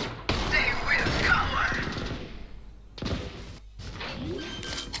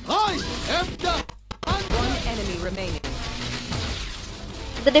 I am the One enemy remaining.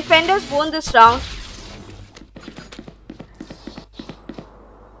 The defenders won this round.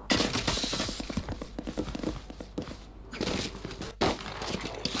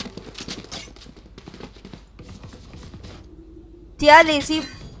 Tiya lazy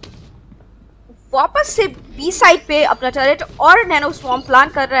वापस से B side पे अपना turret और nano swarm plan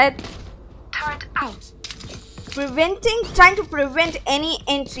कर रहा है, trying to prevent any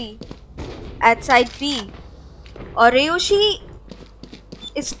entry at side B. और Ryoshi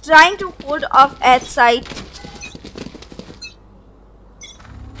is trying to hold off at side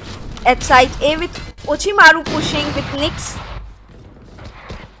A with Orochimaru pushing with Nyx,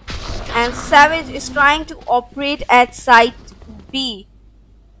 and Savage is trying to operate at side B.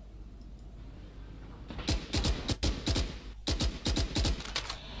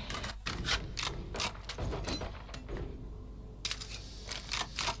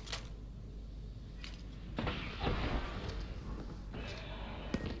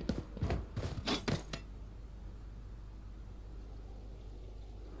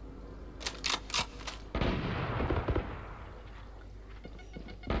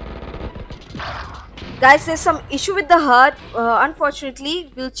 Guys, there's some issue with the HUD.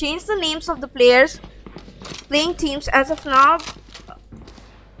 Unfortunately, we'll change the names of the players playing teams as of now.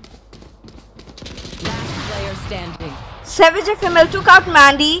 Last player standing. Savage FML took out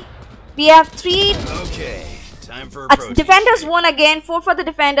Mandy. We have 3 Okay, time for a protein. defenders won again. 4 for the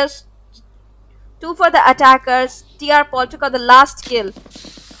defenders, 2 for the attackers. TR Paul took out the last kill.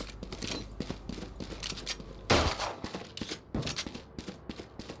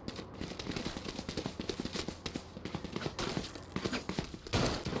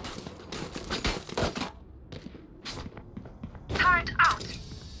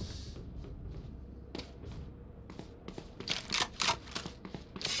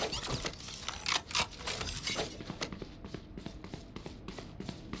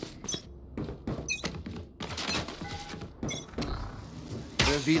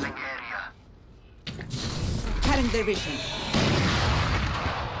 Revealing. Cutting their vision.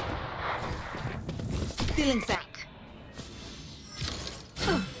 Stealing sight.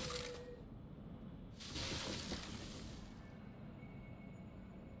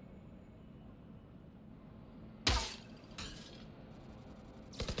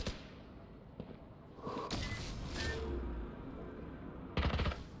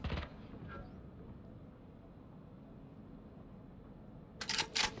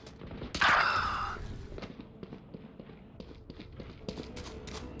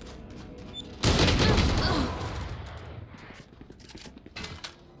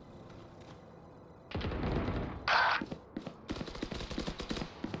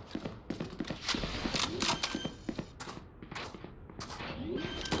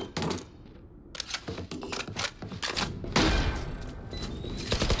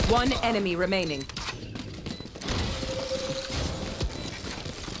 One enemy remaining.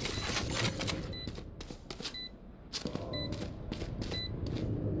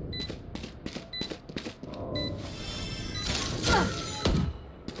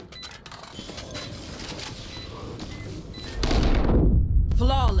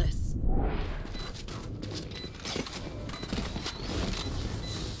 Flawless.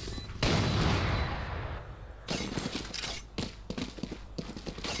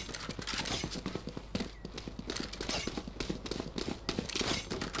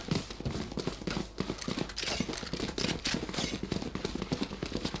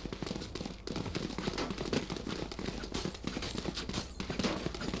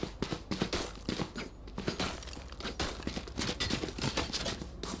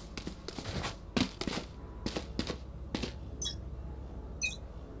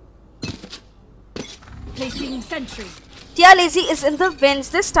 Placing sentry. Tia Lazy is in the vents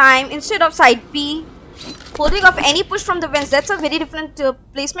this time instead of side B. Holding off any push from the vents. That's a very different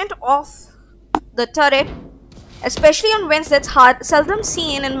placement of the turret. Especially on vents, that's hard, seldom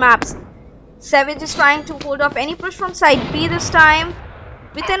seen in maps. Savage is trying to hold off any push from side B this time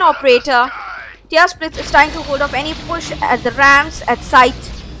with an operator. Tia Split is trying to hold off any push at the ramps at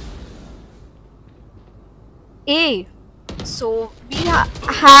site A. So we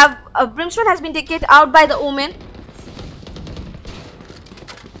have Brimstone has been taken out by the Omen.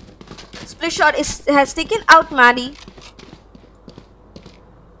 Split Shot has taken out Maddie.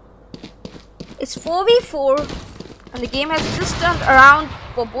 It's 4v4 and the game has just turned around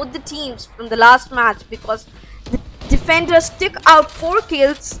for both the teams from the last match because the defenders took out 4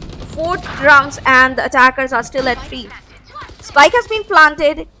 kills, 4 rounds, and the attackers are still at 3. Spike has been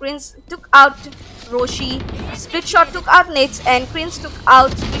planted. Prince took out Roshi. Split Shot took out Nits and Prince took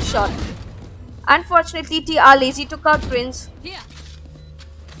out Split Shot. Unfortunately, TR Lazy took out Princey.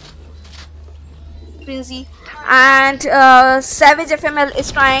 And Savage FML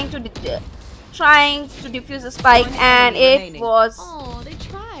is trying to defuse the spike, and it was Oh, they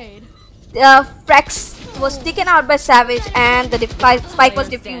tried. Frax was taken out by Savage, and the spike was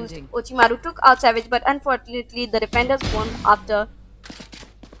defused. Ochimaru took out Savage, but unfortunately the defenders won after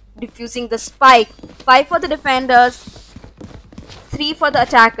defusing the spike. 5 for the defenders, 3 for the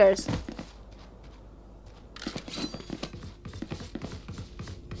attackers.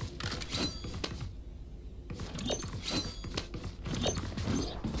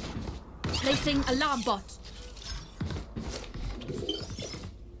 Placing alarm bot.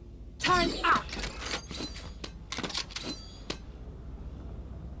 Turn up.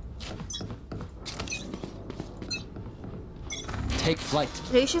 Take flight.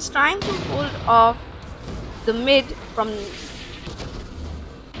 Reish is trying to hold off the mid from.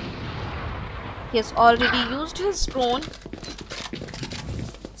 He has already used his drone.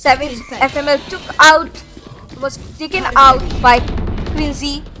 Savage FML was taken out by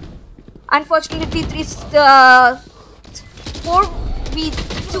Princey. Unfortunately, 4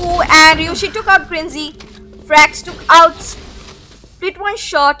 2v2 and Ryushi took out Crinzy. Frax took out Split One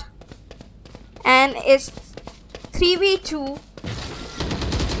Shot and it's 3v2.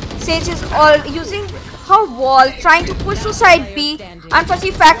 Sage is all using her wall, trying to push to side B.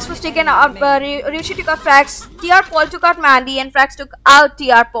 Unfortunately, Frax was taken out. Ryushi took out Frax. TR Paul took out Mandy, and Frax took out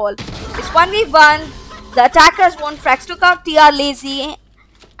TR Paul. It's 1v1. The attackers won. Frax took out TR Lazy,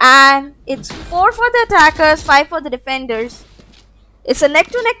 and it's 4 for the attackers, 5 for the defenders. It's a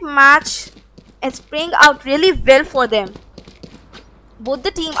neck-to-neck match. It's playing out really well for them. Both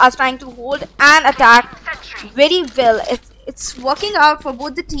the teams are trying to hold and attack very well. It's working out for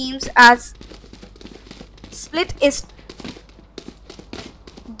both the teams as Split is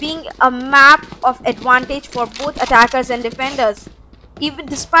being a map of advantage for both attackers and defenders. Even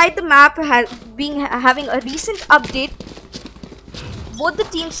despite the map having a recent update, both the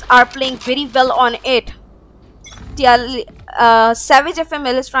teams are playing very well on it. Savage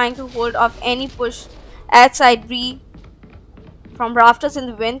FML is trying to hold off any push at side B from rafters in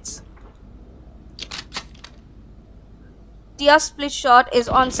the winds. TR Split Shot is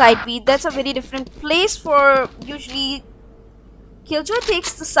on side B. That's a very different place for usually. Killjoy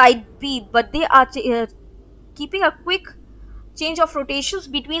takes the side B, but they are keeping a quick change of rotations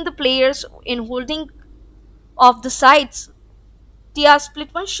between the players in holding of the sides. TR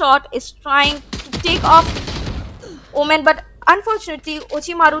Split One Shot is trying to take off Omen, but unfortunately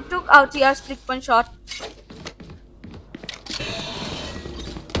Ochimaru took out TR Split One Shot.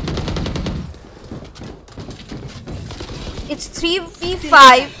 It's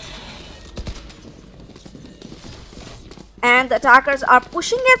 3v5 and the attackers are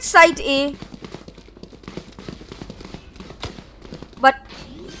pushing at side A, but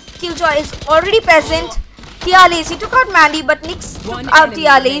Killjoy is already present. TR Lazy took out Mandy, but Nyx took out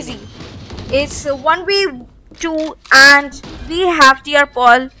TR Lazy. It's 1v2 and we have TR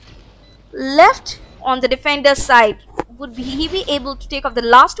Paul left on the defender's side. Would he be able to take off the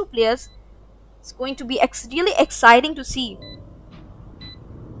last 2 players? It's going to be really exciting to see.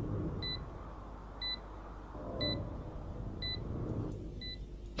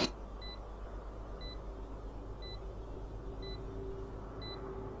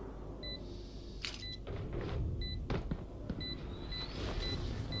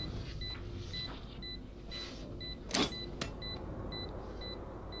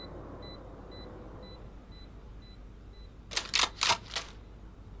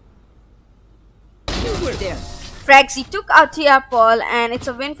 Fraxy took out TR Paul and it's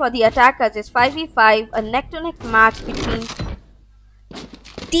a win for the attackers. It's 5v5, a neck-to-neck match between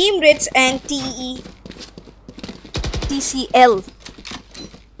Team Ritz and TCL.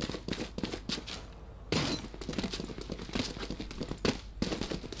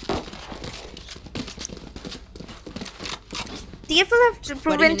 TFL have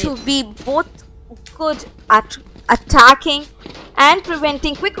proven to be both good at attacking and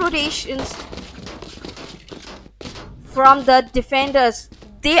preventing quick rotations from the defenders.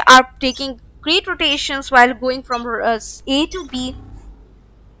 They are taking great rotations while going from A to B,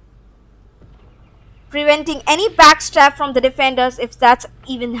 preventing any backstab from the defenders if that's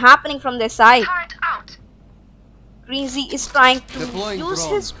even happening from their side. Greasy is trying to use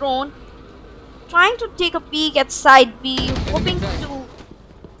his drone, trying to take a peek at side B, hoping to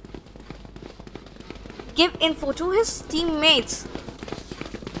give info to his teammates.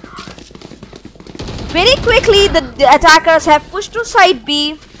 Very quickly, the attackers have pushed to side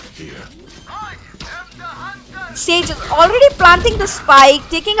B. Sage is already planting the spike,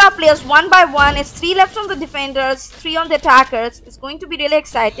 taking out players one by one. It's 3 left on the defenders, 3 on the attackers. It's going to be really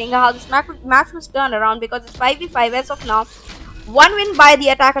exciting how this match was turned around because it's 5v5 as of now. One win by the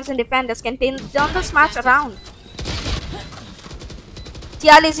attackers and defenders can turn this match around.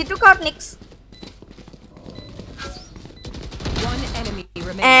 TR Lazy took out Nyx.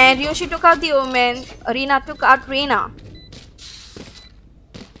 And Yoshi took out the Omen. Arena took out Reina.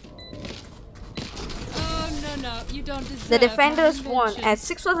 Oh, no, you don't deserve the defenders won as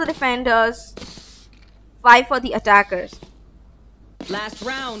 6 for the defenders, 5 for the attackers. Last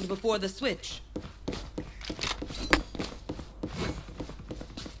round before the switch.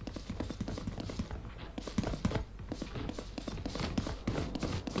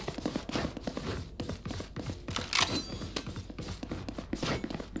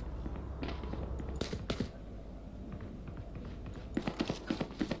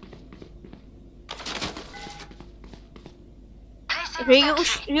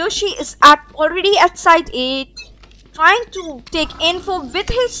 Ryoshi is already at side A, trying to take info with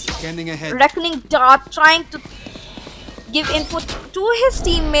his reckoning dart, trying to give info to his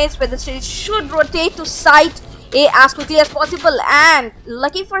teammates whether they should rotate to side A as quickly as possible, and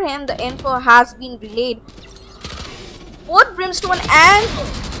lucky for him, the info has been relayed. Both Brimstone and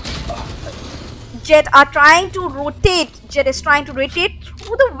Jet are trying to rotate. Jet is trying to rotate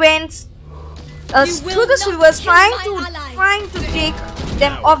through the vents, through the sewers, trying to take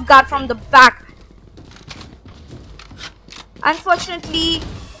them off guard from the back. Unfortunately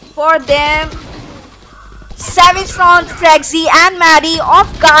for them, Savage found Frexy and Maddie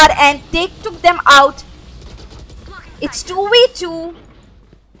off guard and took them out. It's 2v2.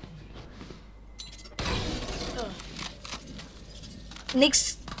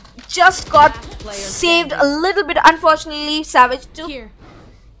 Nyx just got saved a little bit. Unfortunately, Savage took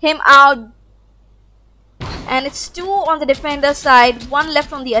him out. And it's 2 on the defender side, 1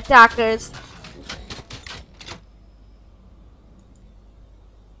 left on the attackers.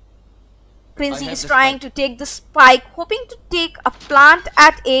 Crinzy is trying to take the spike, hoping to take a plant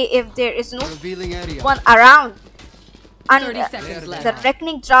at A if there is no one around. And 30 seconds left. the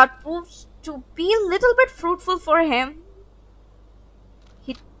Reckoning Drought proves to be a little bit fruitful for him.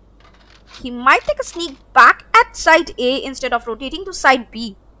 He might take a sneak back at side A instead of rotating to side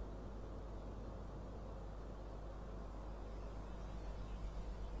B.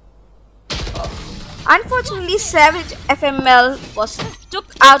 Unfortunately, Savage FML took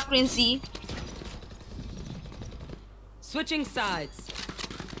out Crinzy. Switching sides.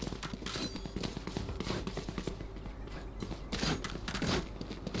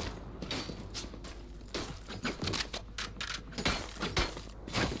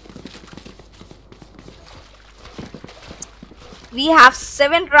 We have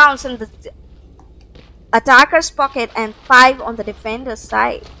 7 rounds in the attacker's pocket and 5 on the defender's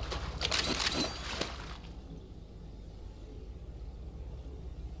side.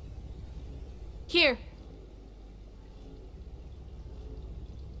 Here.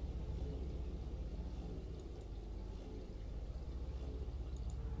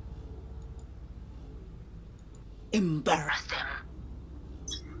 Embarrassing.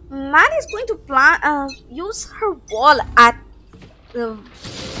 Maddie is going to use her wall at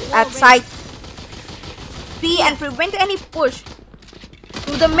side B and prevent any push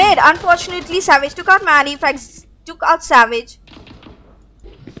to the mid. Unfortunately, Savage took out Maddie. Frags took out Savage.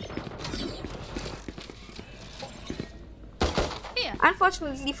 Here.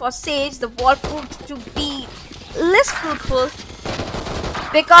 Unfortunately for Sage, the wall proved to be less fruitful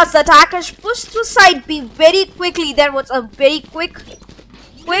because the attackers pushed through side B very quickly. There was a very quick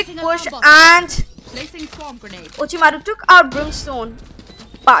push and Placing swarm grenade. Orochimaru took out Brimstone,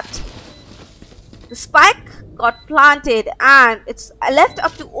 but the spike got planted and it's left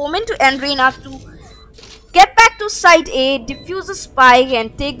up to Omen to end Reina to get back to side A, defuse the spike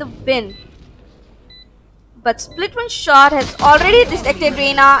and take the win. But Split One shot has already detected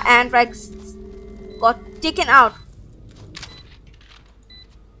Reina and Rex got taken out.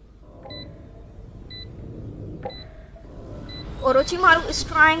 Orochimaru is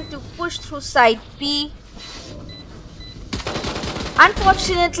trying to push through side B.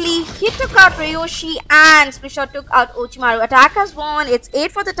 Unfortunately, he took out Ryoshi and Split took out Orochimaru. Attackers won. It's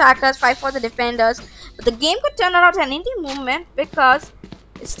 8 for the attackers, 5 for the defenders. But the game could turn out an indie movement because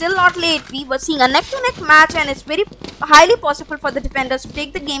it's still not late. We were seeing a neck-to-neck match and it's very highly possible for the defenders to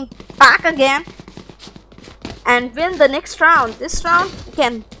take the game back again and win the next round. This round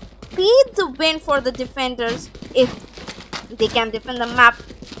can be the win for the defenders if they can defend the map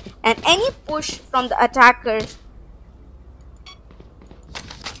and any push from the attackers.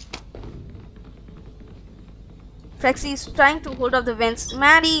 Frexy is trying to hold off the vents.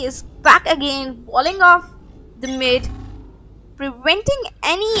 Maddie is back again, walling off the mid, preventing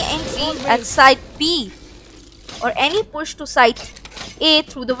any entry at side B or any push to side A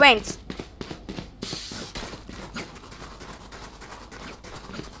through the vents.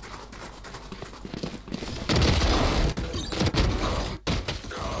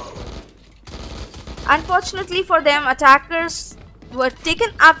 Unfortunately for them, attackers were taken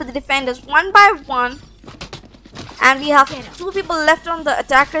out with the defenders one by one. And we have 2 people left on the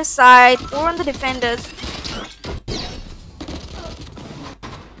attacker side, 4 on the defenders.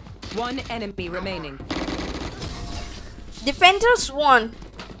 1 enemy remaining. Defenders won.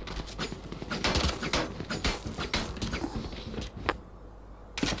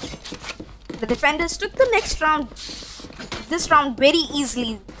 The defenders took the next round, this round very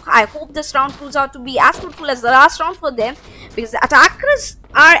easily. I hope this round proves out to be as fruitful as the last round for them because the attackers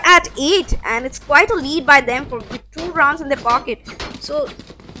are at 8 and it's quite a lead by them for with 2 rounds in their pocket. So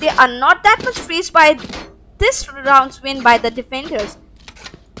they are not that much faced by this round's win by the defenders.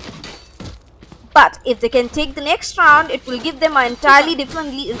 But if they can take the next round, it will give them an entirely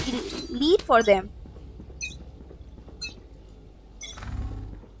different lead for them.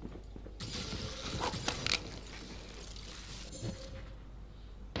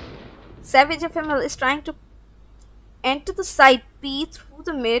 Savage FML is trying to enter the side B through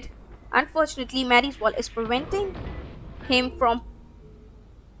the mid. Unfortunately, Maddie's wall is preventing him from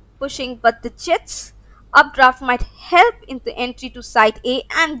pushing, but the Jets updraft might help in the entry to side A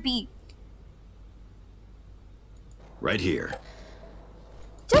and B. Right here.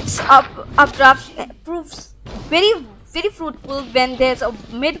 Jets updraft proves very fruitful when there's a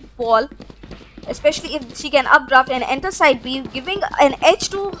mid wall, especially if she can updraft and enter side B, giving an edge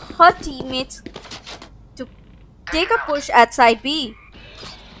to her teammates to take a push at side B.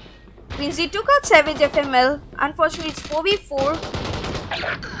 Quincy took out Savage FML. Unfortunately, it's 4v4.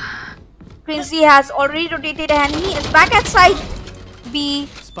 Quincy has already rotated and he is back at side B,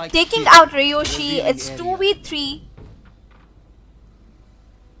 taking out Ryoshi. It's 2v3.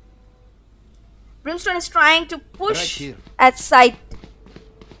 Brimstone is trying to push at side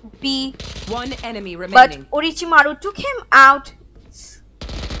B. One enemy But remaining. Orochimaru took him out.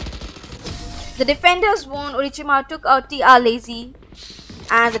 The defenders won. Orochimaru took out TR Lazy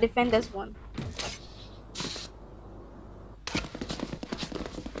and the defenders won.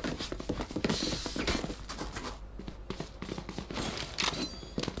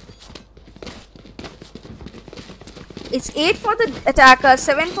 It's 8 for the attackers,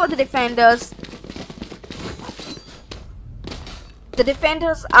 7 for the defenders. The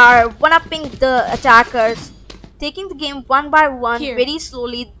defenders are one-upping the attackers, taking the game one by one very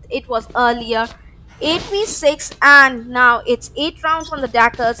slowly. It was earlier 8v6 and now it's 8 rounds on the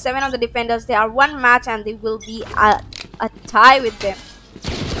attackers, 7 on the defenders. They are one match and they will be a tie with them.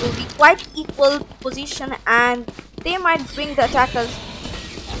 It will be quite equal position and they might bring the attackers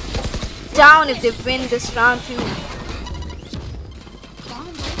down if they win this round too.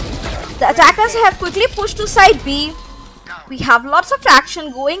 The attackers have quickly pushed to side B. We have lots of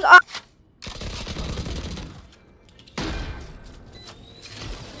action going on.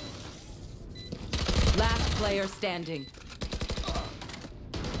 Last player standing.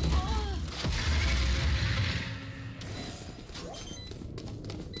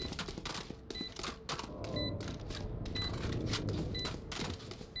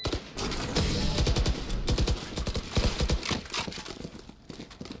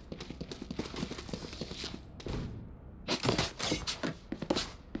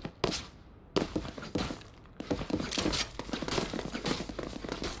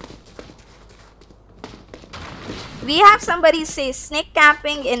 We have somebody say snake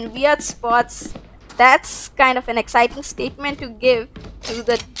camping in weird spots. That's kind of an exciting statement to give to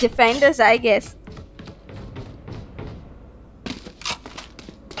the defenders, I guess.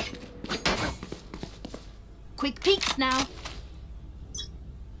 Quick peeks now.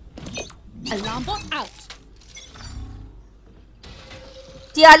 Alarm bot out.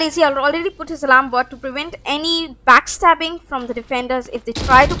 TR already put his alarm bot to prevent any backstabbing from the defenders if they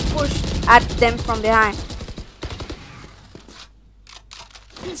try to push at them from behind.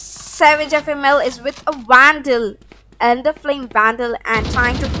 Savage FML is with a Vandal, Elder Flame Vandal, and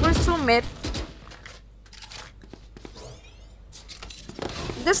trying to push through mid.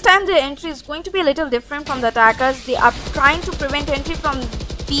 This time the entry is going to be a little different from the attackers. They are trying to prevent entry from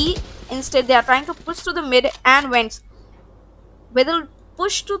B. Instead, they are trying to push through the mid and vents. Whether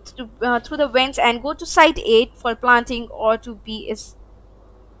push through the vents and go to site 8 for planting or to B is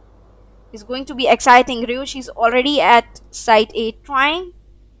going to be exciting. Ryoshi is already at site 8 trying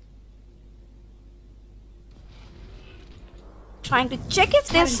to check if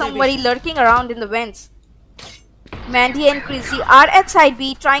there's somebody lurking around in the vents. Mandy and Chrissy are at side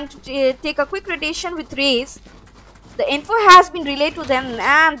B trying to take a quick rotation with Raze. The info has been relayed to them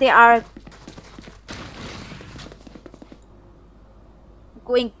and they are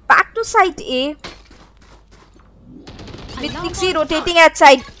going back to side A with Nixie rotating at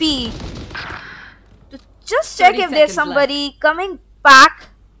side B to just check if there's somebody coming back.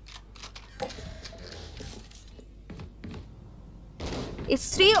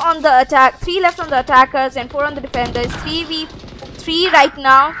 It's 3 on the attack, 3 left on the attackers and 4 on the defenders. 3v3 right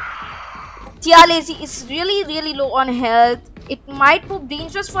now. TR Lazy is really low on health. It might prove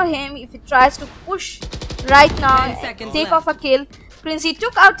dangerous for him if he tries to push right now and take off a kill. Princey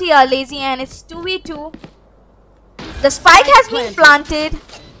took out TR Lazy and it's 2v2. The spike has been planted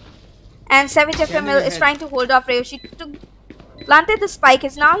and Savage FML is trying to hold off Ryoshi to planted the spike.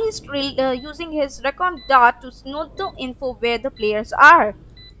 Now he's using his recon dart to note the info where the players are.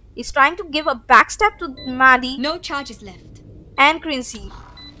 He's trying to give a backstab to Maddie. No charges left. And Quincy.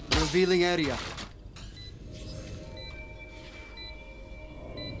 Revealing area.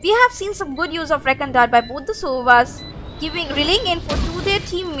 We have seen some good use of recon dart by both the Sovas, relaying info to their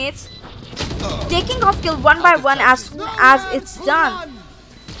teammates, taking off kill one by one as soon as it's done.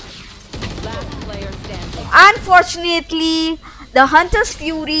 Unfortunately, the Hunter's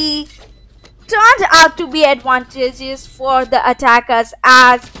Fury turned out to be advantageous for the attackers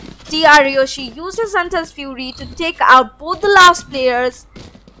as TR Ryoshi used his Hunter's Fury to take out both the last players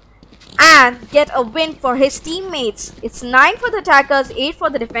and get a win for his teammates. It's 9 for the attackers, 8 for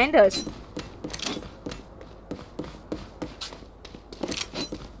the defenders.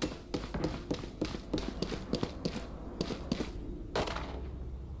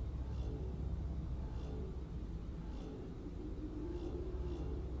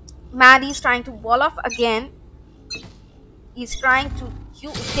 Maddie's trying to wall off again. He's trying to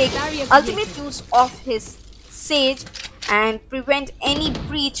take ultimate use of his Sage and prevent any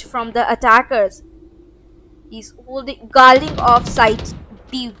breach from the attackers. He's guarding off site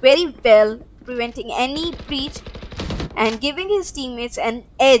B very well, preventing any breach and giving his teammates an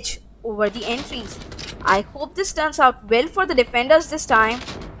edge over the entries. I hope this turns out well for the defenders this time,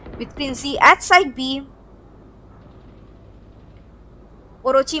 with Quincy at side B,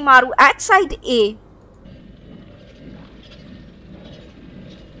 Orochimaru at side A.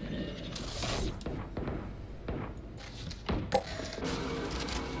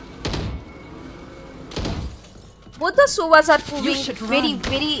 Both the Sovas are proving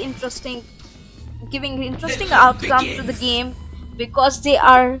very interesting, giving interesting outcomes to the game because they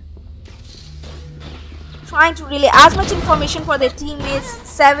are trying to relay as much information for their teammates.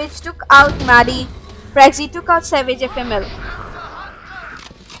 Savage took out Maddie, Praxi took out Savage FML.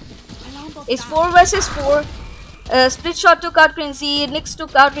 It's 4 versus 4. Split Shot took out Quincy, Nyx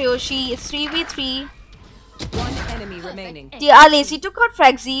took out Ryoshi. It's 3v3. One enemy remaining. TR Lazy took out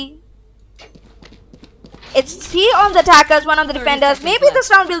Praxi. It's 3 on the attackers, 1 on the defenders. Maybe this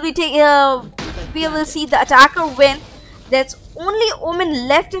round will be we will see the attacker win. There's only Omen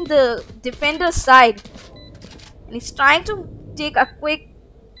left in the defender's side, and he's trying to take a quick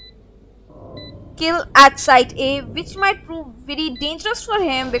kill at site A, which might prove very dangerous for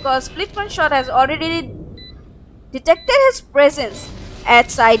him because Split One Shot has already detected his presence at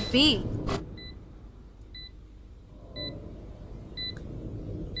site B.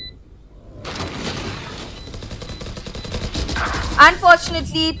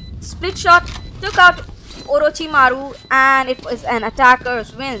 Unfortunately, Split Shot took out Orochimaru and it was an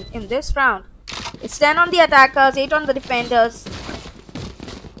attacker's win in this round. It's 10 on the attackers, 8 on the defenders.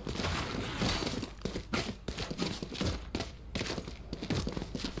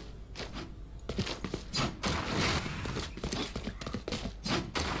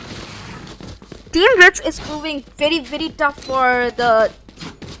 Team Ritz is proving very tough for the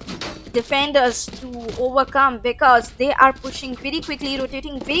defenders to overcome because they are pushing very quickly,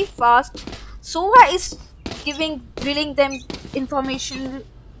 rotating very fast. Sova is drilling them information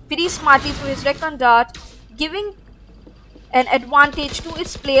very smartly through his recon dart, giving an advantage to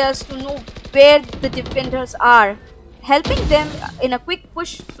its players to know where the defenders are, helping them in a quick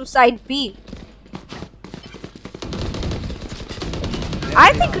push to side B.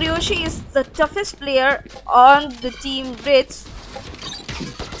 I think Ryoshi is the toughest player on the team Ritz.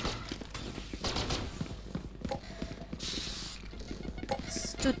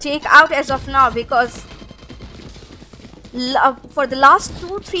 To take out as of now because for the last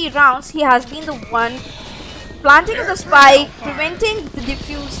 2-3 rounds he has been the one planting the spike, preventing the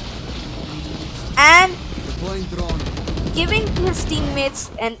defuse and giving his teammates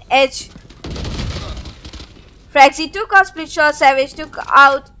an edge. Praxi took out Split Shot, Savage took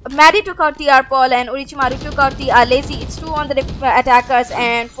out, Maddie took out TR Paul and Orochimaru took out TR Lazy. It's 2 on the attackers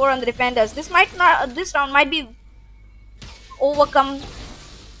and 4 on the defenders. This round might be overcome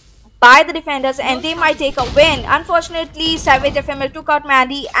by the defenders and they might take a win. Unfortunately, Savage FML took out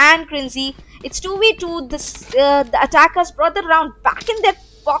Maddie and Crinzy. It's 2v2. The attackers brought the round back in their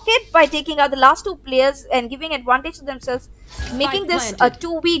pocket by taking out the last 2 players and giving advantage to themselves, making this a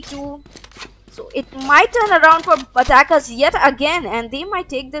 2v2. So it might turn around for attackers yet again and they might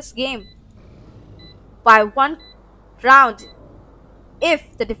take this game by 1 round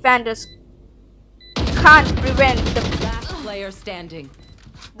if the defenders can't prevent the Last player standing.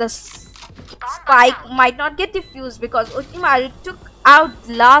 The spike might not get diffused because Orochimaru took out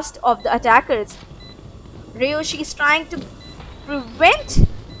the last of the attackers. Ryoshi is trying to prevent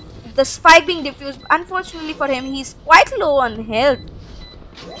the spike being diffused. Unfortunately for him, he's quite low on health.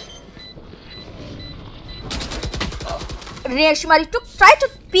 Orochimaru tried to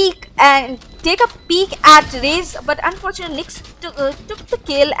peek and take a peek at Raze, but unfortunately Nyx took the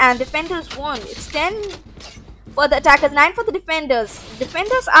kill and defenders won. It's 10 for the attackers, 9 for the defenders.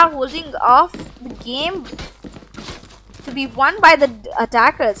 Defenders are holding off the game to be won by the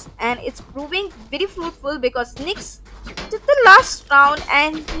attackers and it's proving very fruitful because Nyx took the last round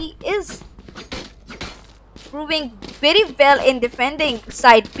and he is proving very well in defending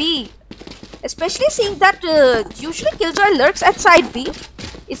side B. Especially seeing that usually Killjoy lurks at side B.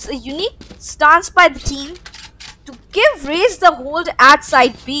 It's a unique stance by the team to give Raze the hold at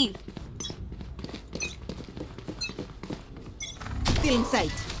side B. Still in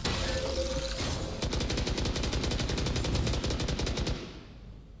sight.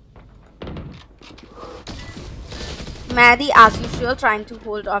 Maddie, as usual, trying to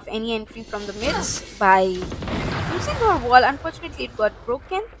hold off any entry from the mids by using her wall. Unfortunately, it got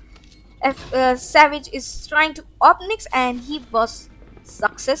broken. Savage is trying to op Nyx and he was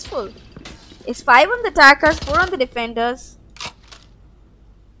successful. It's 5 on the attackers, 4 on the defenders.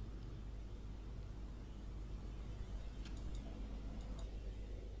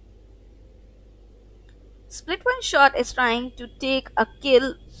 Split One Shot is trying to take a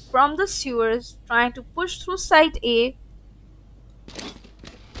kill from the sewers, trying to push through site A.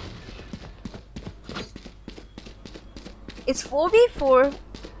 It's 4v4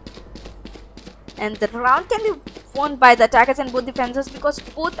 and the round can be won by the attackers and both defenders because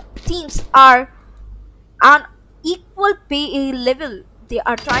both teams are on equal pay level. They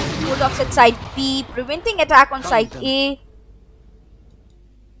are trying to hold off at side B, preventing attack on side A,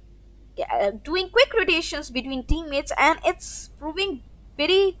 doing quick rotations between teammates, and it's proving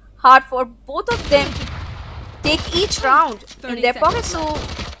very hard for both of them to take each round in their pocket. So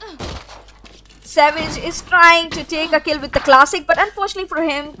Savage is trying to take a kill with the classic, but unfortunately for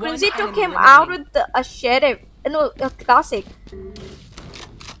him, Crinzy took him out with a sheriff. No, a classic.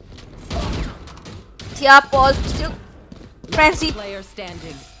 TR Paul took Frenzy.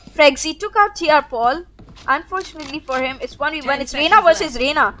 Frexy took out TR Paul. Unfortunately for him, it's 1v1. It's Reyna versus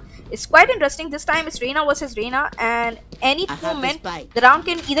Reyna. It's quite interesting. This time it's Reyna versus Reyna, and any moment the round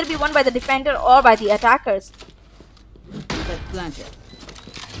can either be won by the defender or by the attackers.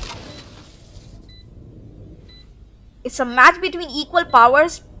 It's a match between equal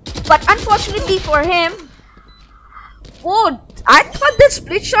powers, but unfortunately for him, I thought this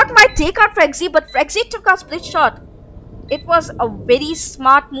split shot might take out Frexy, but Frexy took out split shot. It was a very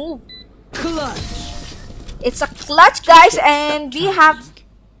smart move. Clutch. It's a clutch, guys, and we have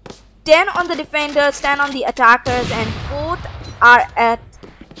 10 on the defenders, 10 on the attackers, and both are at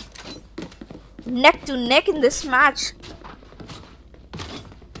neck to neck in this match.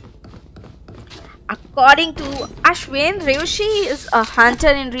 According to Ashwin, Ryoshi is a hunter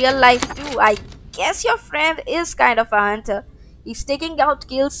in real life too. I guess your friend is kind of a hunter. He's taking out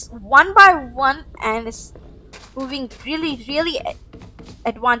kills one by one and is proving really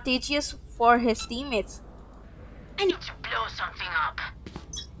advantageous for his teammates. I need to blow something up.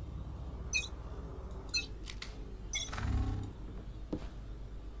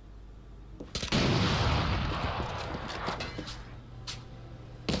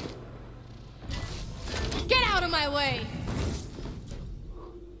 Get out of my way!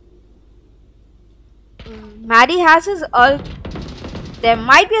 Maddie has his ult. There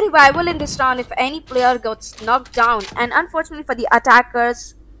might be a revival in this round if any player gets knocked down, and unfortunately for the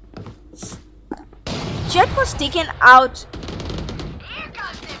attackers, Jet was taken out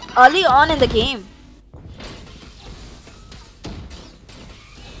early on in the game.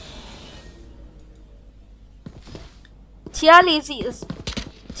 TR Lazy,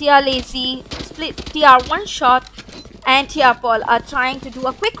 split TR one shot, and TR Paul are trying to do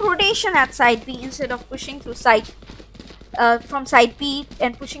a quick rotation at side B instead of pushing through side from side B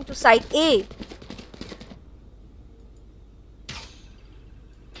and pushing to side A.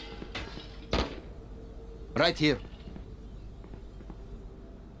 Right here.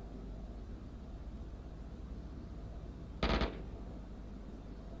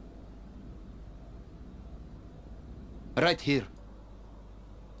 Right here.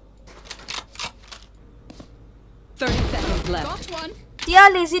 30 seconds left. Got one.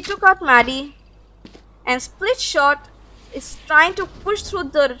 TR Lazy took out Maddie, and Split Shot is trying to push through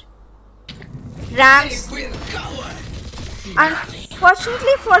the ramps.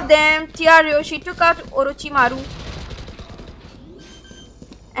 Unfortunately for them, TR Ryoshi took out Orochimaru,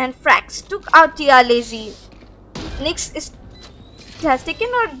 and Frax took out TR Lazy. Nyx has taken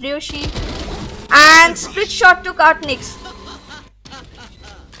out Ryoshi, and Split Shot took out Nyx.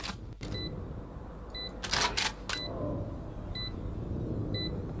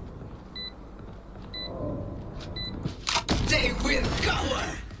 They will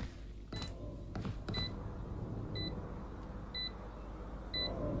cover.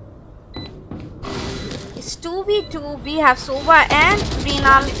 It's 2v2. We have Sova and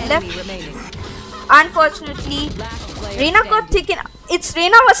Reyna left. Remaining. Unfortunately, Last player Reyna got standing. taken. It's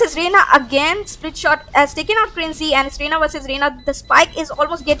Reyna versus Reyna again. Split Shot has taken out Crinzy, and it's Reyna versus Reyna. The spike is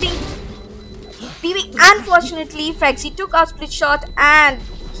almost getting BB, unfortunately, Frexy took out split shot and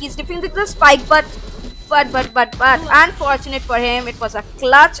he's defending the spike, but unfortunate for him, it was a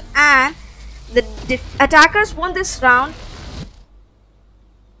clutch and the attackers won this round.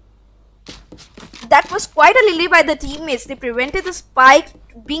 That was quite a lily by the teammates. They prevented the spike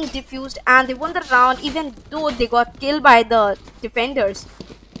being diffused and they won the round even though they got killed by the defenders.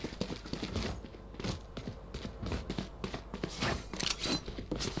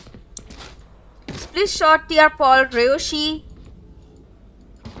 Split shot, TR Paul, Ryoshi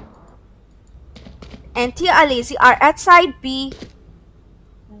and Tia Lazy are at side B.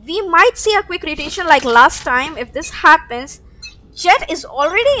 We might see a quick rotation like last time if this happens. Jet is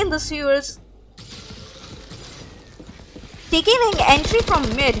already in the sewers, taking an entry from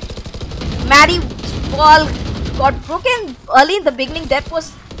mid. Maddie's ball got broken early in the beginning. That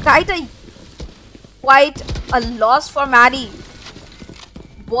was quite a loss for Maddie.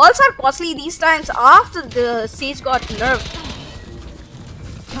 Balls are costly these times after the Sage got nerfed.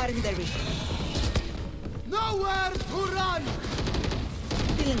 Nowhere to run!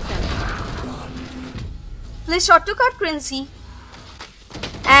 Split shot took out Quincy.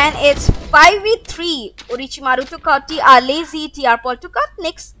 And it's 5v3. Orochimaru took out TR Lazy, TR Paul took out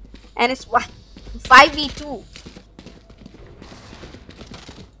Nyx. And it's 5v2.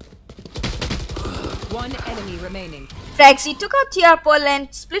 One enemy remaining. Frexy took out TR Paul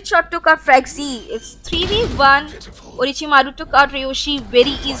and Split shot took out Frexy. It's 3v1. Orochimaru took out Ryoshi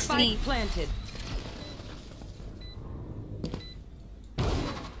very easily. Spike planted.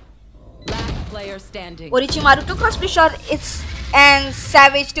 Last player standing. Orochimaru took out Split shot. And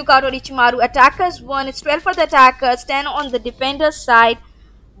Savage took out Orochimaru. Attackers won. It's 12 for the attackers, 10 on the defender's side.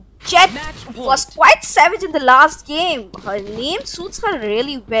 Jet was quite savage in the last game. Her name suits her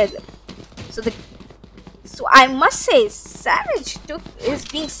really well. So I must say, Savage is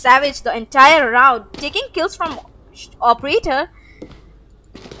being savage the entire round, taking kills from Operator,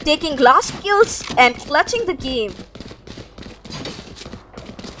 taking last kills and clutching the game.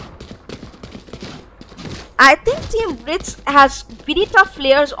 I think Team Brits has pretty tough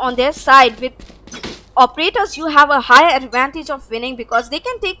players on their side. With Operators, you have a higher advantage of winning because they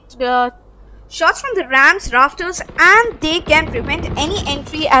can take the shots from the ramps, rafters, and they can prevent any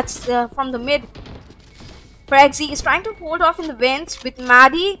entry from the mid. Frexy is trying to hold off in the vents with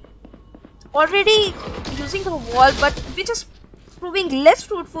Maddie already using her wall, but which is proving less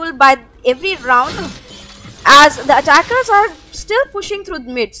fruitful by every round as the attackers are still pushing through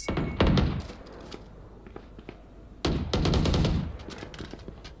the mids.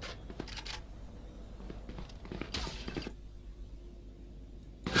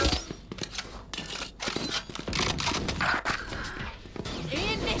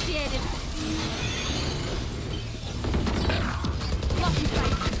 Initiated.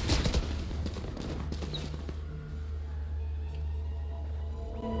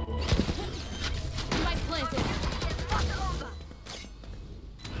 Spike planted.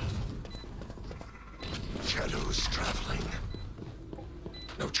 Shadows traveling.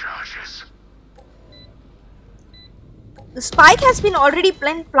 No charges. The spike has been already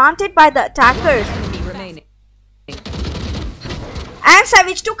planted by the attackers. Enemy remaining. And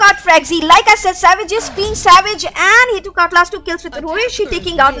Savage took out Frexy. Like I said, Savage is being savage and he took out last 2 kills with Ryoshi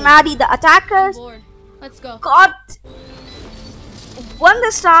taking out Maddie. The attackers Lord. Let's go. won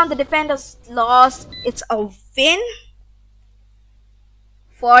this round. The defenders lost. It's a win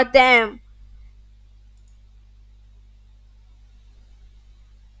for them.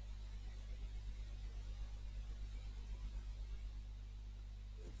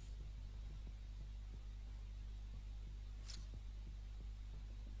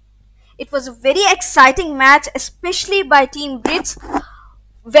 It was a very exciting match, especially by Team Brits,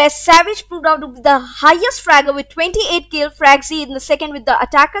 where Savage proved out to be the highest fragger with 28 kills, Fragzy in the second with the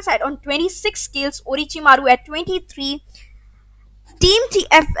attacker side on 26 kills, Orochimaru at 23. Team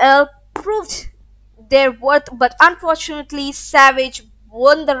TFL proved their worth, but unfortunately Savage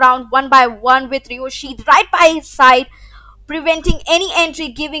won the round 1 by 1 with Ryoshi right by his side, preventing any entry,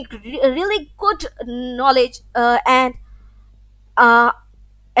 giving really good knowledge and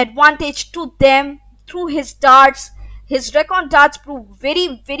advantage to them through his darts. His recon darts proved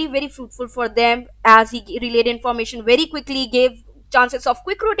very fruitful for them as he relayed information very quickly, gave chances of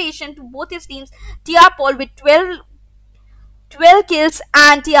quick rotation to both his teams. TR Paul with 12 kills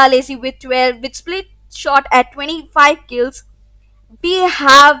and TR Lazy with 12 with split shot at 25 kills. We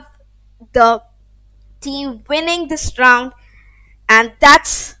have the team winning this round, and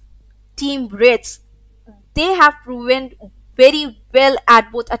that's Team Brits. They have proven very well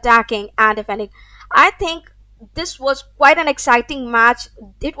at both attacking and defending. I think this was quite an exciting match.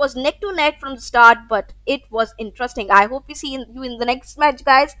 It was neck to neck from the start, but it was interesting. I hope we see you in the next match,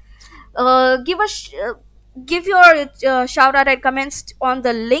 guys. Give us give your shout out and comments on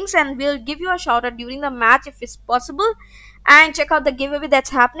the links, and we'll give you a shout out during the match if it's possible. And check out the giveaway that's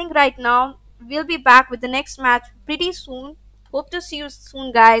happening right now. We'll be back with the next match pretty soon. Hope to see you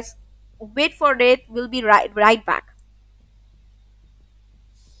soon, guys. Wait for it. We'll be right back.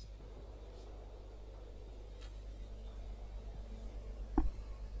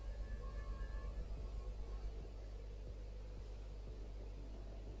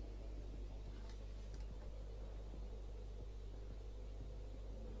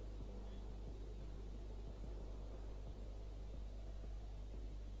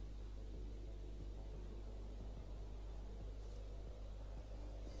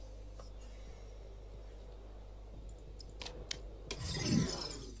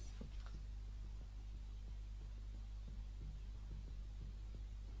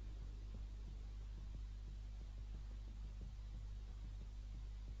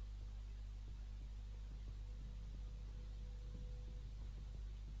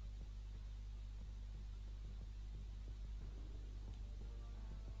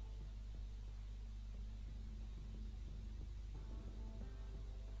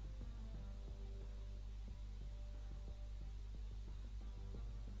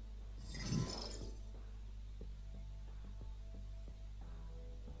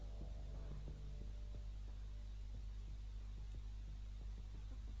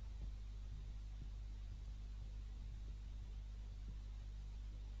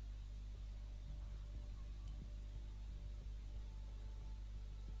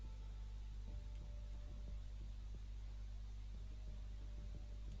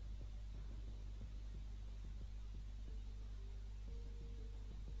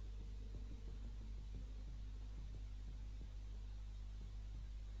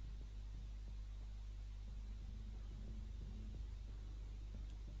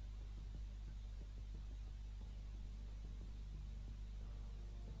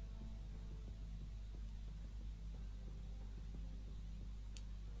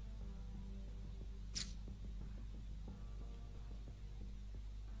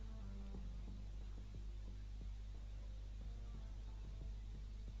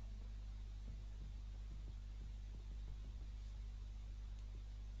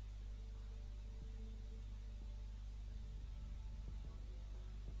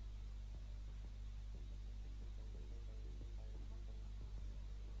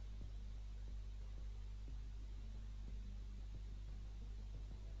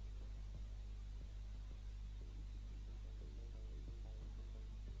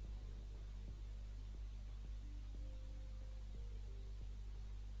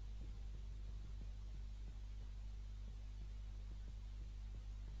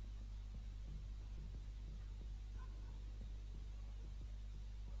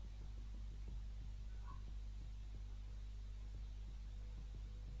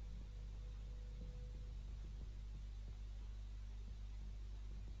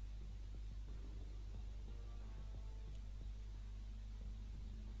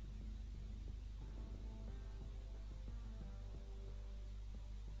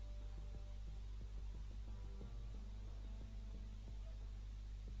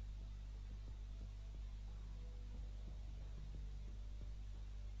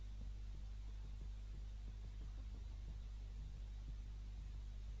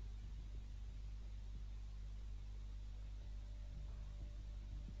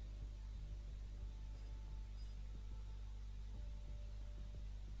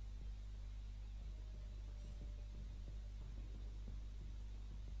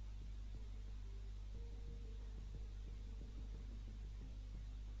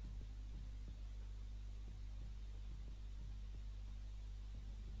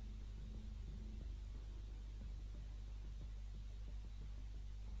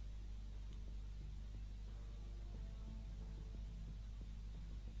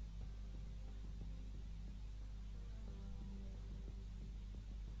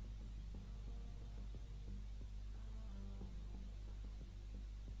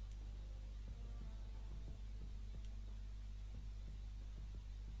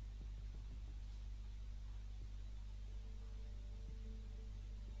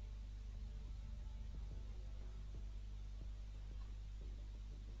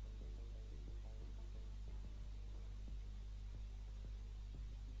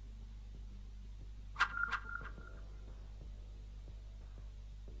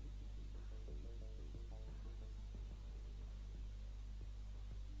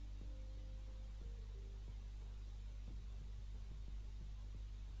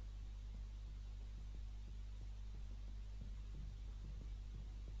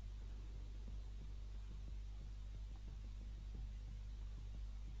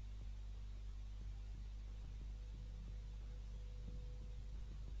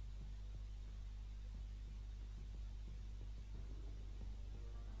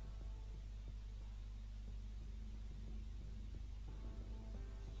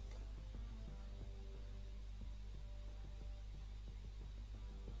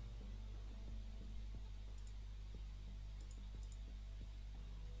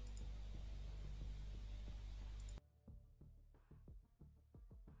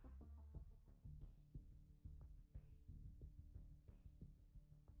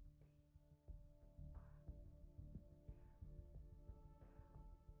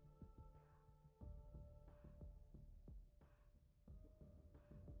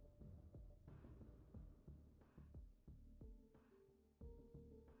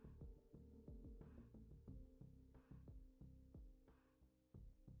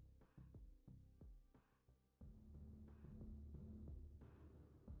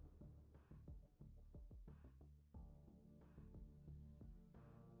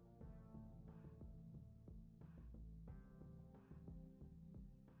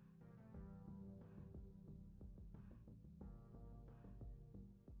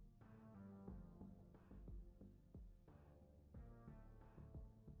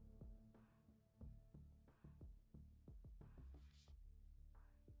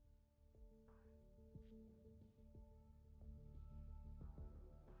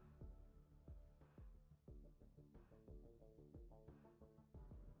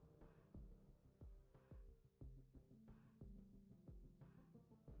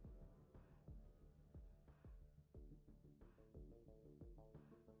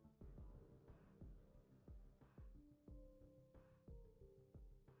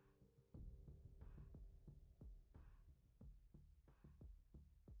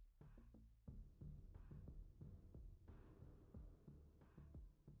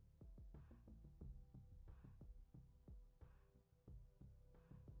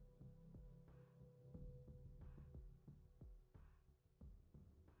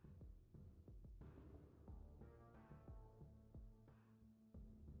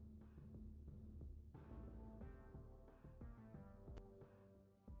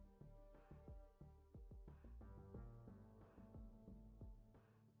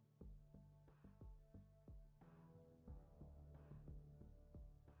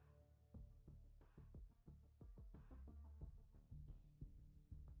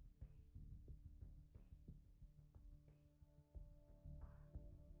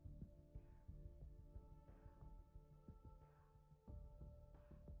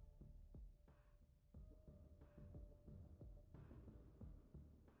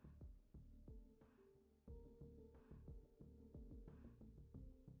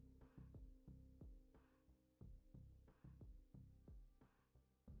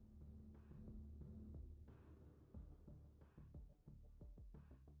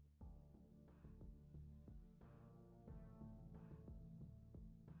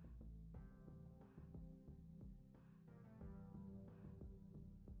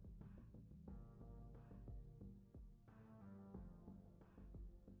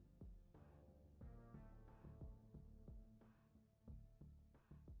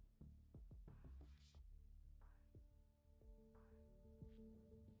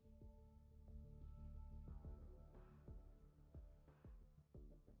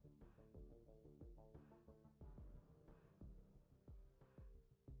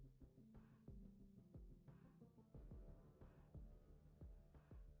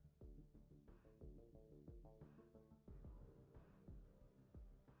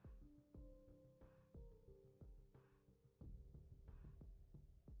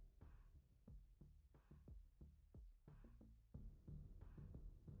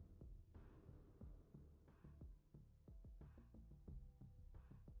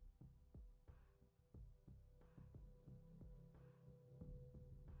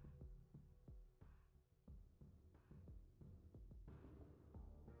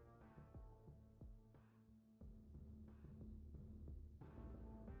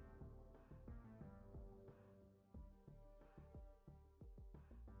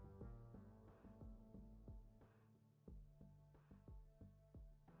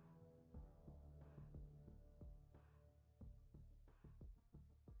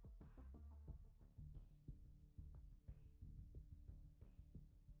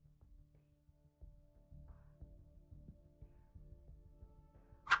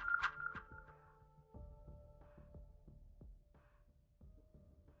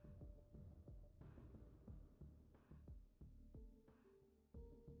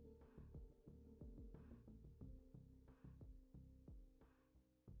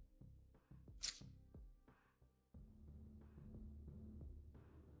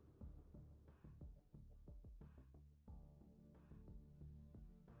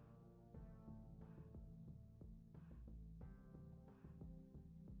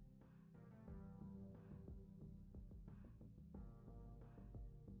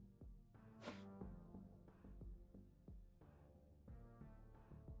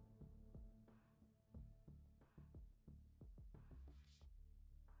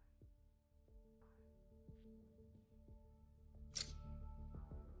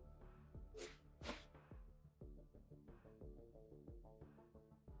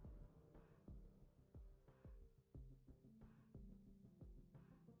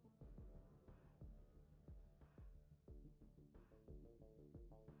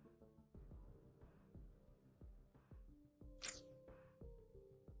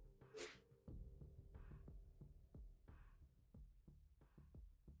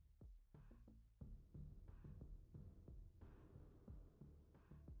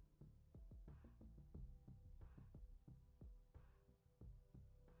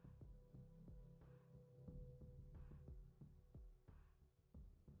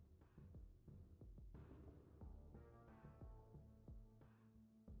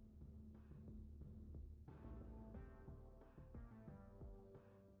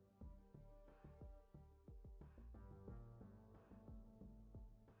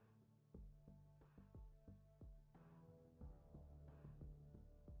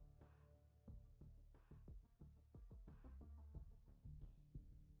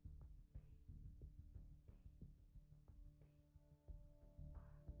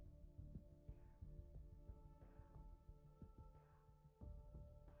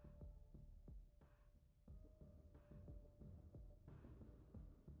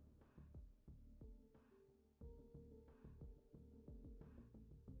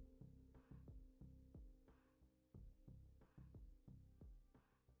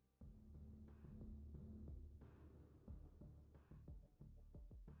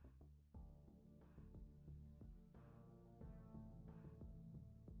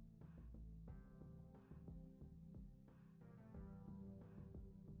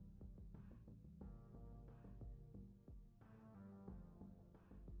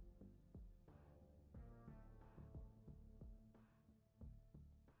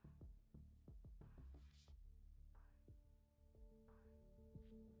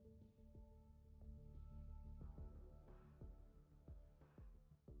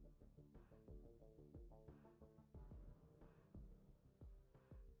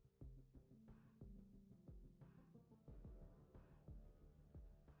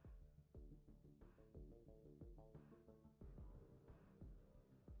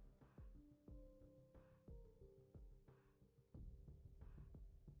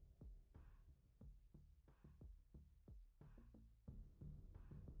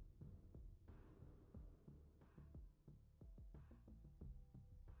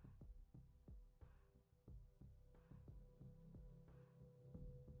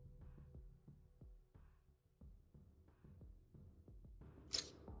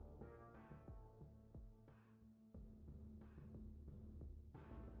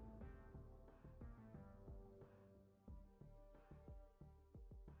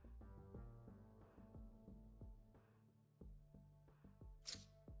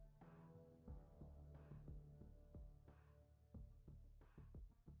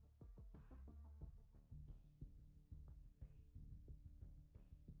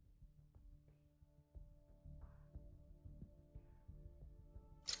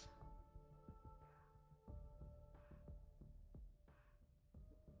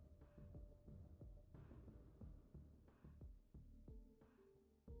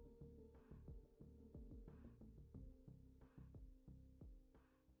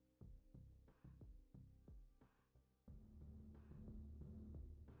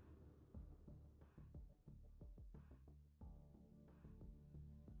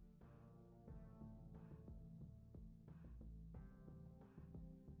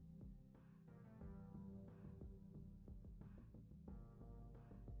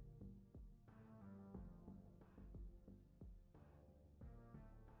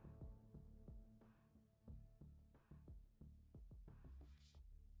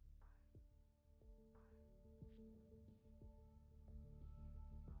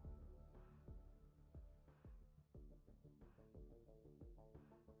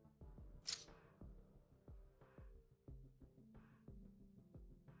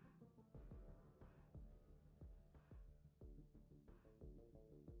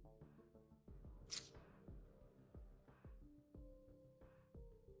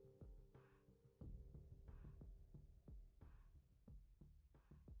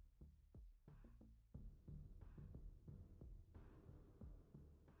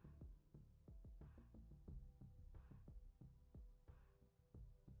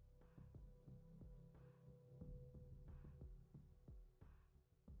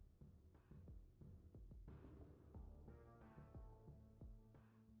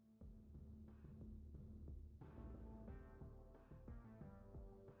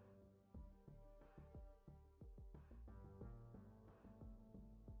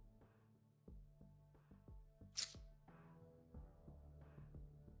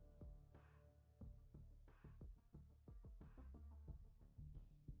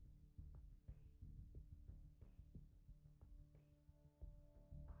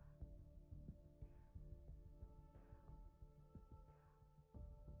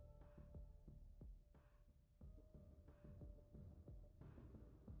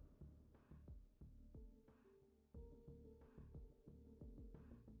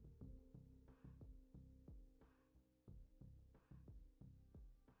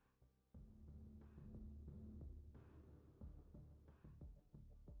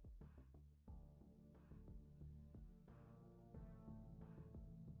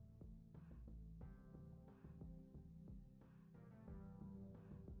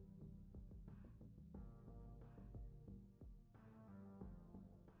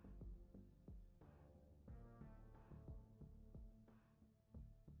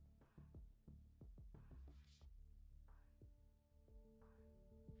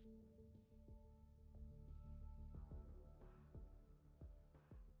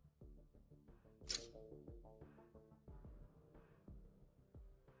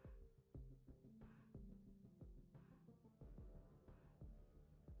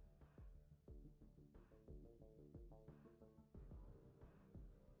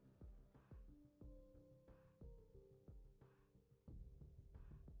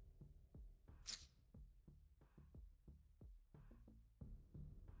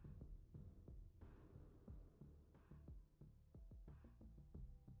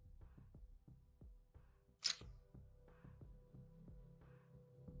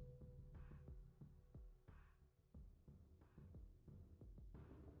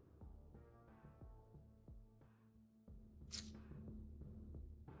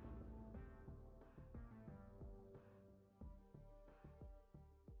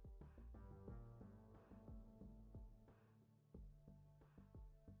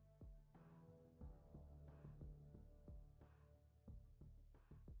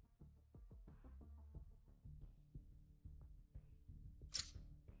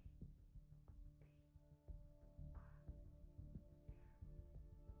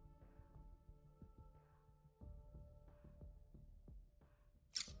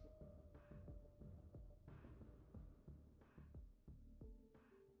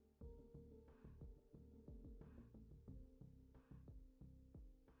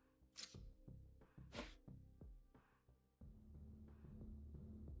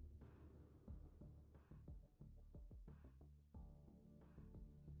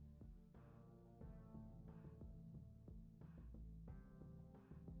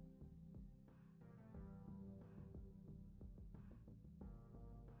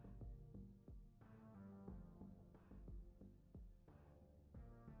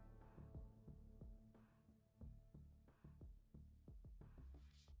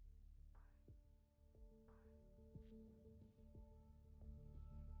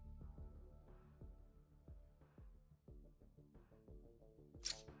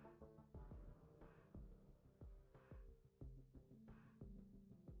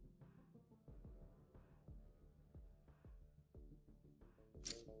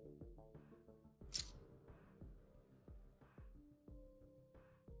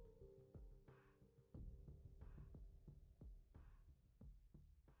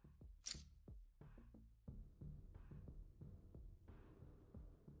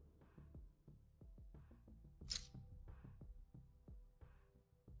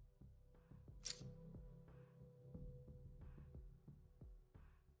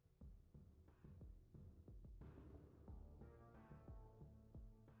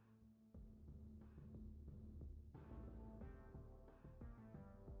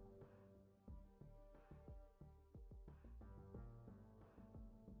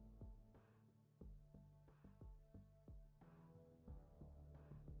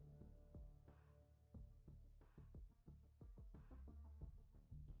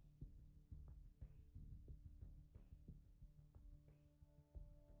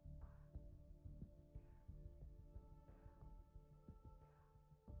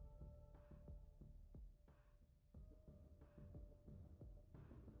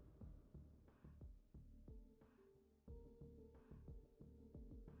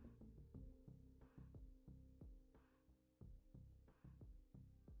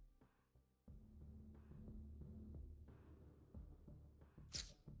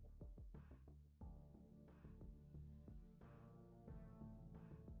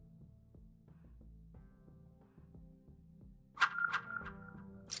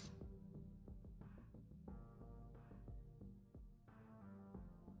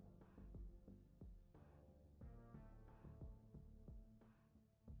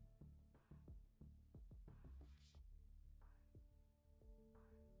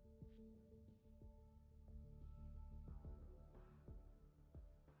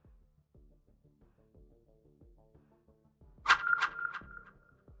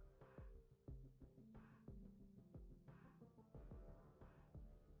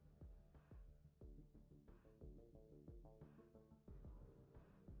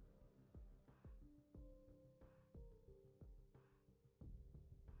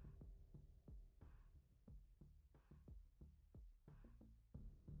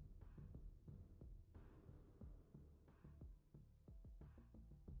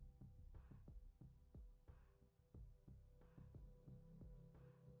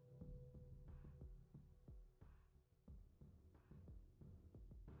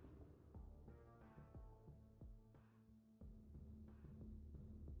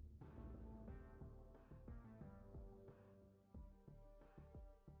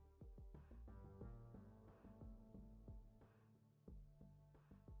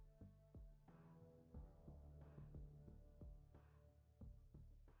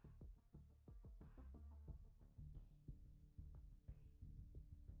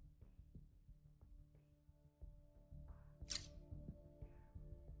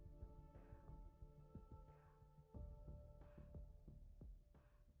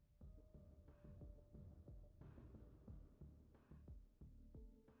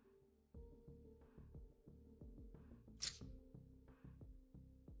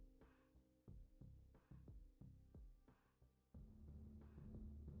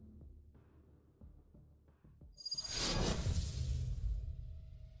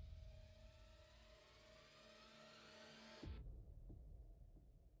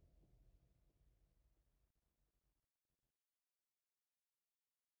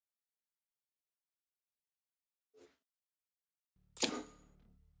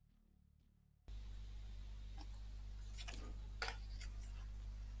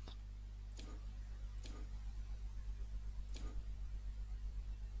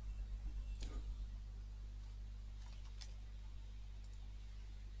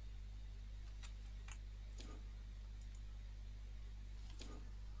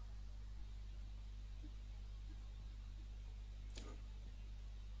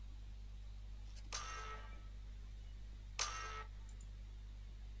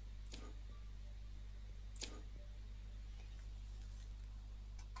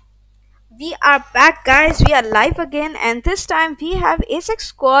 We are back, guys. We are live again, and this time we have A6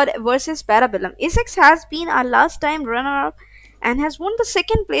 Squad versus Parabellum. A6 has been our last time runner-up and has won the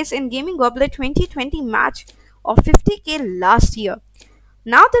second place in Gaming Goblet 2020 match of 50k last year.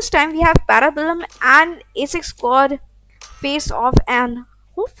 Now this time we have Parabellum and A6 Squad face off, and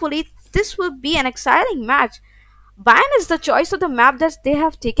hopefully this will be an exciting match. Bayern is the choice of the map that they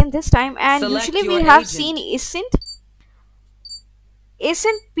have taken this time, and Select usually your we have agent. seen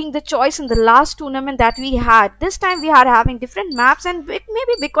Ascent being the choice in the last tournament that we had. This time we are having different maps, and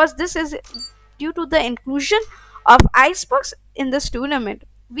maybe because this is due to the inclusion of Icebox in this tournament.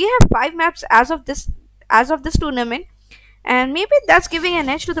 We have 5 maps as of this tournament, and maybe that's giving an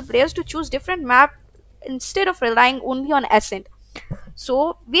edge to the players to choose different map instead of relying only on Ascent.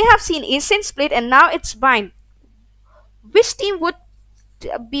 So we have seen Ascent split, and now it's Bind. Which team would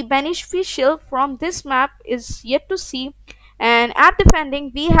be beneficial from this map is yet to see. And at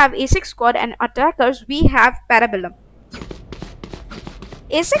defending, we have A6 Squad, and attackers, we have Parabellum.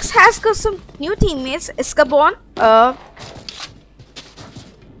 A6 has got some new teammates: Escabon,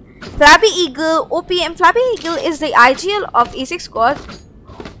 Flabby Eagle, OPM. Flabby Eagle is the IGL of A6 Squad.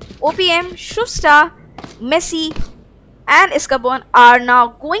 OPM, Shufstar, Messi, and Escabon are now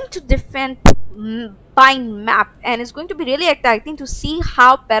going to defend Bind map, and it's going to be really exciting to see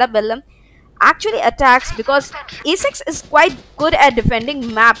how Parabellum actually attacks, because A6 is quite good at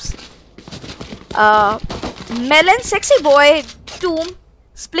defending maps. Melon, Sexy Boy, Doom,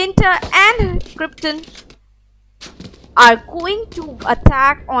 Splinter, and Krypton are going to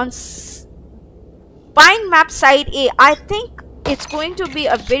attack on Bind map side A. I think it's going to be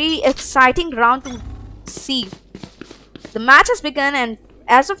a very exciting round to see. The match has begun, and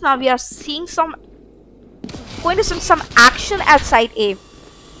as of now we are seeing some action at side A.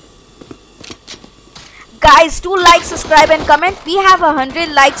 Guys, do like, subscribe, and comment. We have 100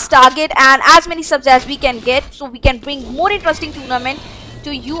 likes target and as many subs as we can get, so we can bring more interesting tournament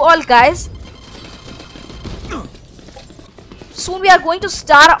to you all, guys. Soon we are going to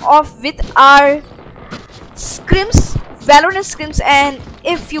start off with our scrims, Valorant scrims, and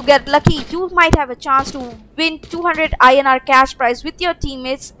if you get lucky, you might have a chance to win 200 INR cash prize with your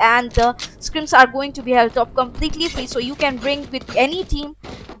teammates, and the scrims are going to be held up completely free, so you can bring with any team,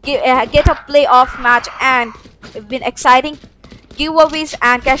 get a playoff match, and win exciting giveaways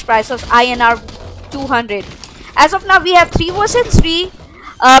and cash prizes INR 200. As of now, we have 3 versus 3.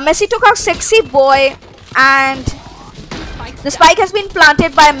 Messi took out Sexy Boy, and the spike has been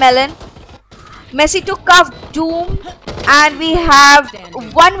planted by Melon. Messi took out Doom, and we have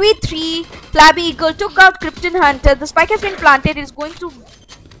 1v3. Flabby Eagle took out Krypton Hunter. The spike has been planted. It's going to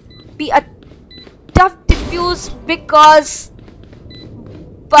be a tough defuse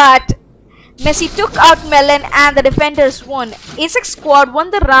but Messi took out Melon, and the defenders won. A6 Squad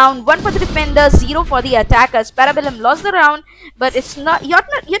won the round, 1 for the defenders, 0 for the attackers. Parabellum lost the round, but it's not yet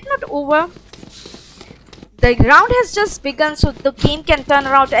not over. The round has just begun, so the game can turn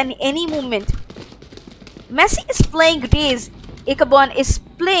around at any moment. Messi is playing Raze. Escabon is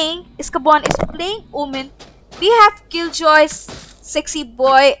playing Omen. We have Killjoy, Sexy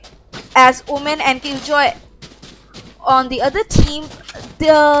Boy as Omen, and Killjoy on the other team.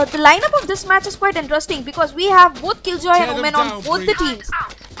 The lineup of this match is quite interesting because we have both Killjoy and Omen on both the teams.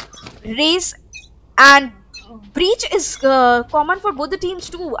 Raze and Breach is common for both the teams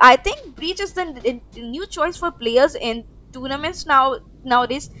too. I think Breach is the new choice for players in tournaments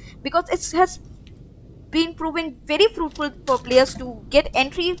nowadays, because it has been proven very fruitful for players to get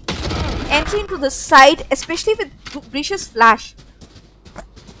entry into the side, especially with Breach's Flash.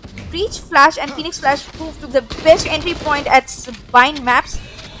 Breach Flash and Phoenix Flash proved to the best entry point at Bind maps,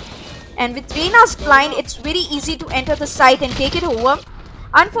 and with Reyna's blind, it's very easy to enter the site and take it over.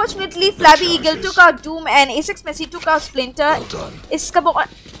 Unfortunately, Flabby Eagle took out Doom, and A6 Messi took out Splinter. Escabon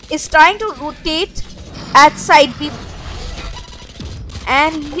is trying to rotate at side B,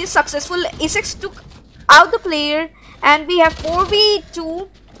 and he's successful. A6 took out the player, and we have 4v2.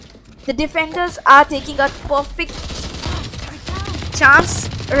 The defenders are taking a perfect chance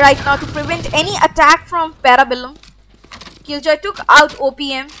right now to prevent any attack from Parabellum. Killjoy took out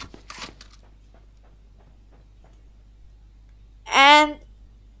OPM, and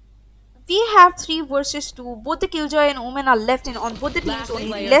we have 3 versus 2. Both the Killjoy and Omen are left in on both the teams,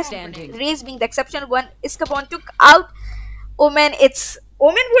 only less Raze being the exceptional one. Escabon took out Omen. It's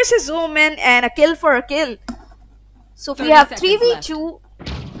Omen versus Omen, and a kill for a kill. So we have 3v2.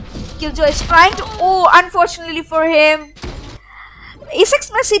 Killjoy is trying to, unfortunately for him,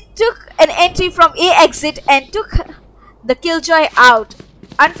 A6 Messi took an entry from A exit and took the Killjoy out.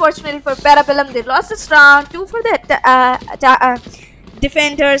 Unfortunately for Parabellum, they lost this round. 2 for the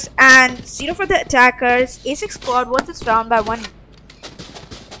defenders and 0 for the attackers. A6 squad won this round by 1.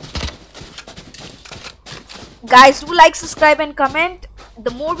 Guys, do like, subscribe and comment.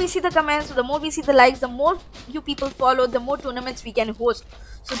 The more we see the comments, the more we see the likes, the more you people follow, the more tournaments we can host.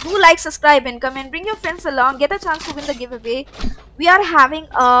 So do like, subscribe and comment. Bring your friends along. Get a chance to win the giveaway. We are having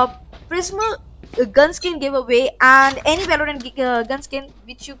a Prism Gun Skin giveaway and any Valorant gun skin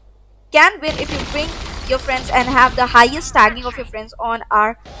which you can win if you bring your friends and have the highest tagging of your friends on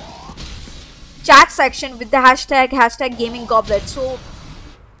our chat section with the hashtag gaming goblet. So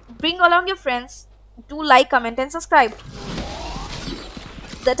bring along your friends. Do like, comment and subscribe.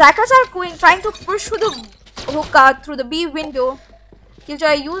 The attackers are trying to push through the hookah through the B window.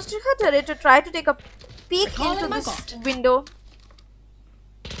 Killjoy used her turret to try to take a peek into this window.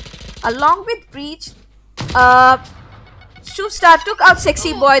 Along with Breach, Shuvstar took out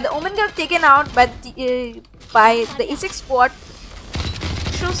Sexy Boy. The Omen got taken out by the E6 squad.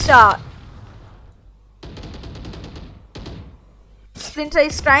 Shuvstar. Splinter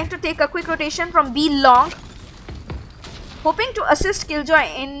is trying to take a quick rotation from B long, hoping to assist Killjoy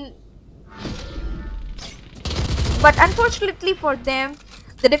in, but unfortunately for them,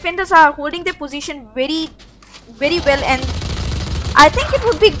 the defenders are holding their position very well, and I think it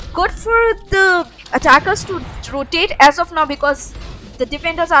would be good for the attackers to rotate as of now because the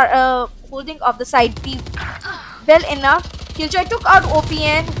defenders are holding off the side B well enough. Killjoy took out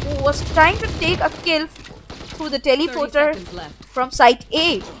OPN, who was trying to take a kill through the teleporter from site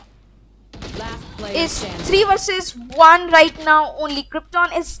A. It's 3 versus 1 right now. Only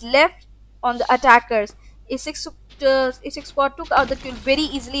Krypton is left on the attackers. A6 squad took out the kill very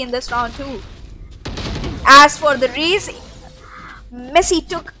easily in this round too. As for the race, Messi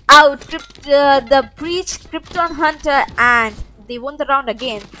took out the Breach Krypton Hunter and they won the round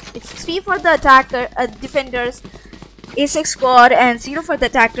again. It's 3 for the defenders, A6 squad, and 0 for the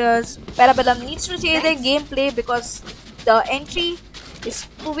attackers. Parabellum needs to change their gameplay because the entry is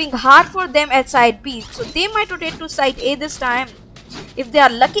proving hard for them at side B. So they might rotate to side A this time. If they are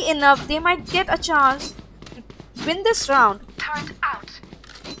lucky enough, they might get a chance to win this round. Turret out.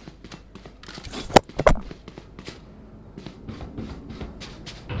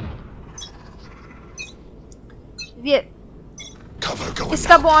 Cover going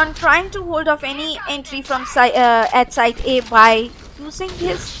Iskabon trying to hold off any entry from at side A by using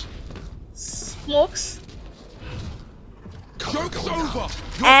his smokes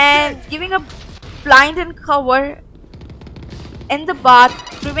and giving a blind and cover in the bath,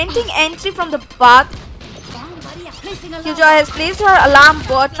 preventing entry from the bath. Killjoy has placed her alarm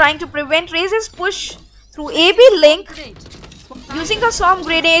bot trying to prevent Raze's push through AB link, using a storm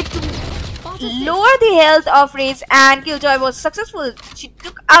grenade to lower the health of Raze, and Killjoy was successful. She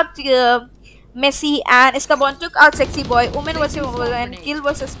took out Messi and Iskabon took out Sexy Boy. Omen versus Omen and kill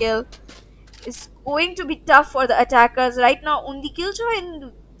versus kill. It's going to be tough for the attackers. Right now only Killjoy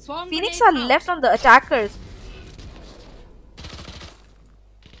and Phoenix are left on the attackers.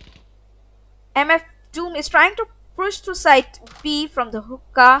 MF Doom is trying to push to site B from the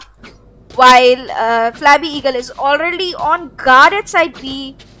hookah, while Flabby Eagle is already on guard at site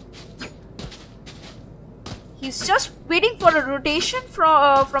B. He's just waiting for a rotation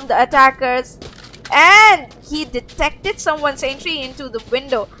from the attackers, and he detected someone's entry into the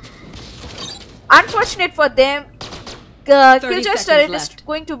window. Unfortunate for them, Killjoy's turret is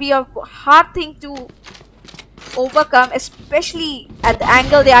going to be a hard thing to overcome, especially at the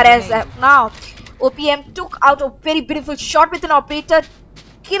angle they are as of now. OPM took out a very beautiful shot with an operator,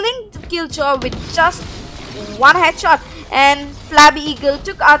 killing the Killjoy with just one headshot, and Flabby Eagle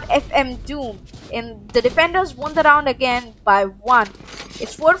took out FM Doom. And the defenders won the round again by 1.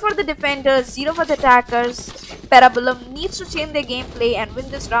 It's 4 for the defenders, 0 for the attackers. Parabellum needs to change their gameplay and win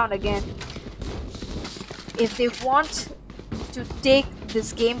this round again if they want to take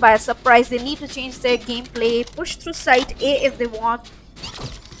this game by a surprise. They need to change their gameplay, push through site A if they want,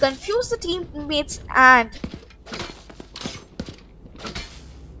 confuse the teammates and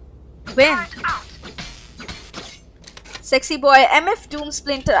win. Sexy Boy, MF Doom,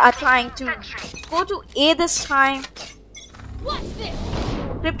 Splinter are trying to go to A this time.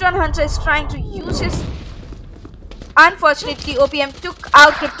 Krypton Hunter is trying to use his... Unfortunately, OPM took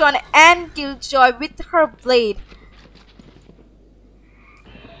out Krypton and Killjoy with her blade.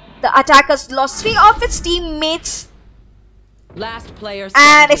 The attackers lost 3 of its teammates. Last player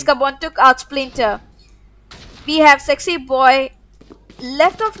And Iskabon took out Splinter. We have Sexy Boy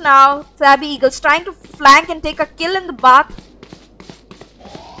left off now. Flabby Eagles trying to flank and take a kill in the bath.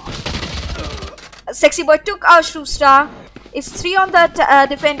 Sexy Boy took out Shuvstar. It's 3 on the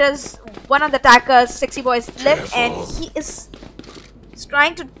defenders, 1 on the attackers. Sexy Boy is left and he is is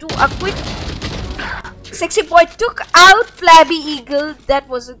trying to do a quick. Sexy Boy took out Flabby Eagle. That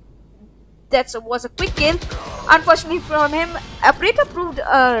was a quick kill. Unfortunately from him, Operator proved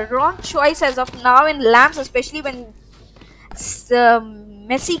a wrong choice as of now in lamps, especially when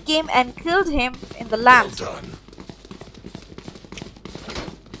Messi came and killed him in the lamps. Well done.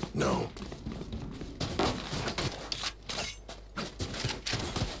 No.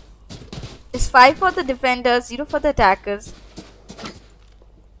 It's 5 for the defenders, 0 for the attackers.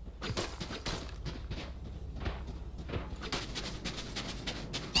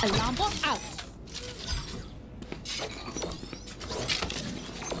 Alarm bot out.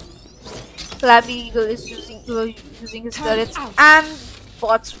 Flabby Eagle is using his turrets and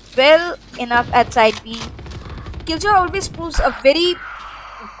bots well enough at side B. Killjoy always proves a very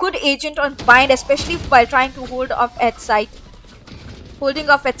good agent on bind, especially while trying to hold off at site. Holding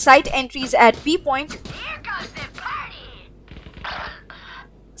off at site entries at B point. Here goes the party.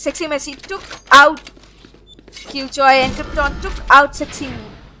 Sexy Messi took out Killjoy and Krypton took out Sexy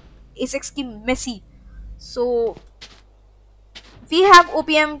Messi. So we have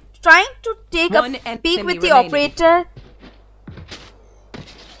OPM trying to take One a peek with the remaining. operator.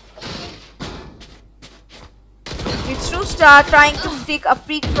 It's True Star trying to take a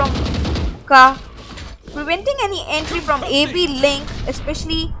peek from Ka, preventing any entry from AB link,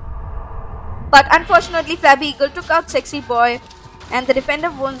 especially. But unfortunately, Flabby Eagle took out Sexy Boy, and the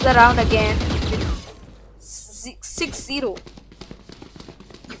defender wins the round again with 6-0.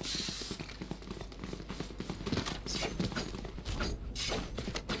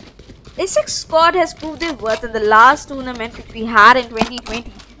 A6 squad has proved their worth in the last tournament which we had in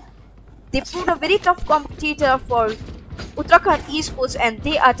 2020. They proved a very tough competitor for Uttarakhand esports, and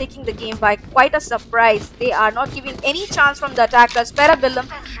they are taking the game by quite a surprise. They are not giving any chance from the attackers Parabellum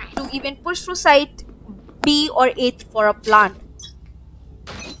to even push through site B or 8 for a plant.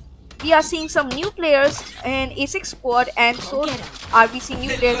 We are seeing some new players in A6 squad, and so are we seeing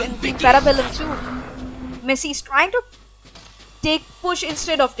new players in Team Parabellum too. Messi is trying to take push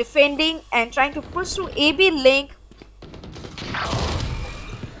instead of defending and trying to push through AB link.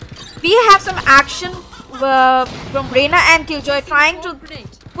 We have some action from Reyna and Killjoy trying to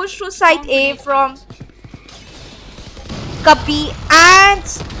push through site A from Kapi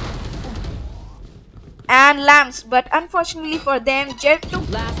and Lamps, but unfortunately for them, Jet took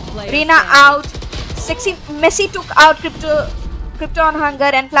Reyna out. Sexy Messi took out Krypton Hunger,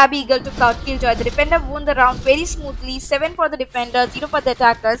 and Flabby Eagle took out Killjoy. The defender won the round very smoothly. 7 for the defender, 0 for the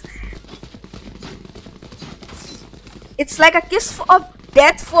attackers. It's like a kiss of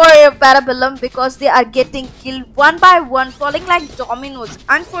death for Parabellum because they are getting killed one by one, falling like dominoes.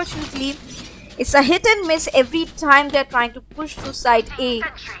 Unfortunately, it's a hit and miss every time they're trying to push through side A.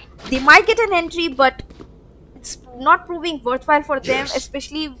 They might get an entry, but it's not proving worthwhile for them,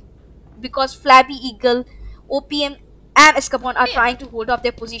 especially because Flabby Eagle, OPM and Escapon are trying to hold off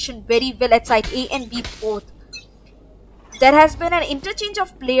their position very well at side A and B both. There has been an interchange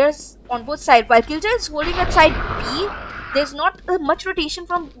of players on both sides. While Killjoy is holding at side B, there's not much rotation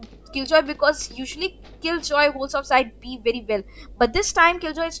from Killjoy because usually Killjoy holds off side B very well. But this time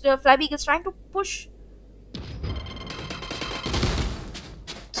Flabby Eagle is trying to push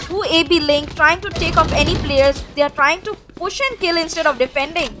through AB link, trying to take off any players. They are trying to push and kill instead of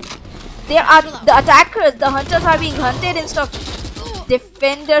defending. There are the attackers, the hunters are being hunted instead of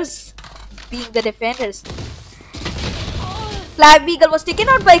defenders being the defenders. Flabby Eagle was taken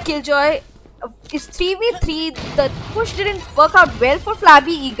out by Killjoy. It's 3v3. The push didn't work out well for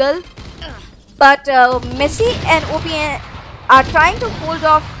Flabby Eagle, but Messi and OPN are trying to hold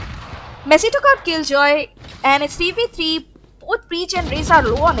off. Messi took out Killjoy, and it's 3v3. Both Preach and Race are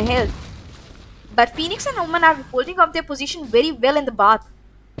low on health, but Phoenix and Omen are holding off their position very well in the bath.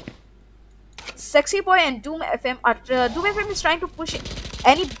 Sexy Boy and Doom FM is trying to push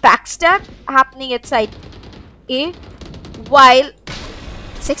any backstab happening at side A, while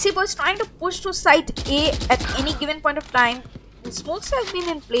Sexy Boy is trying to push to side A at any given point of time. The smokes have been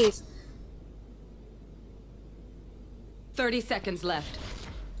in place. 30 seconds left.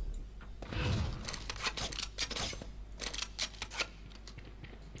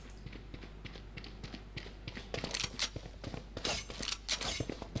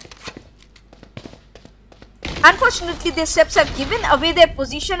 Unfortunately, their steps have given away their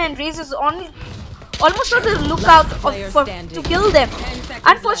position, and Raze is almost on the lookout to kill them.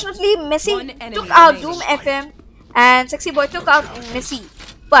 Unfortunately, Messi took out Doom FM and Sexy Boy took out Messi.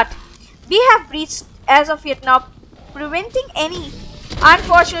 But we have breached as of yet now, preventing any.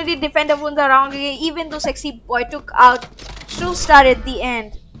 Unfortunately, defender won the round even though Sexy Boy took out True Star at the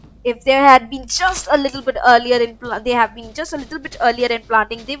end. If they had been just a little bit earlier in they have been just a little bit earlier in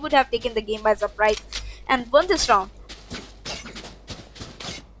planting, they would have taken the game by surprise and won this round.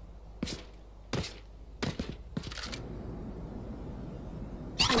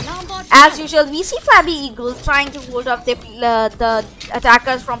 As usual, we see Flabby Eagle trying to hold off the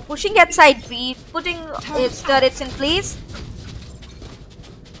attackers from pushing at side B, putting its turrets in place.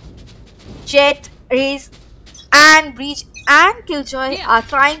 Jet, Raze, and Breach and Killjoy are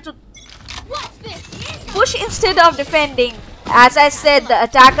trying to push instead of defending. As I said, the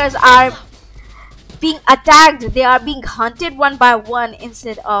attackers are being attacked. They are being hunted one by one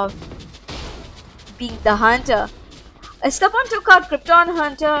instead of being the hunter. Escapon took out Krypton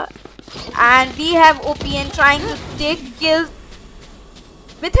Hunter, and we have OPN trying to take kills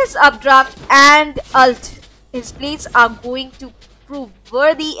with his updraft and ult. His plays are going to prove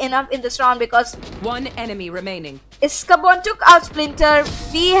worthy enough in this round because one enemy remaining. Escapon took out Splinter.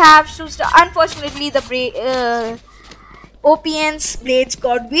 We have Schuster. Unfortunately, the OPN's blades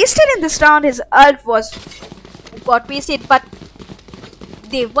got wasted in this round. His ult got wasted, but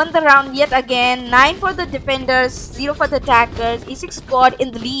they won the round yet again. 9 for the defenders, 0 for the attackers. E6 squad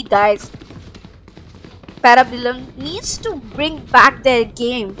in the lead, guys. Parabellum needs to bring back their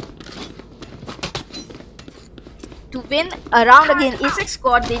game. To win a round again, E6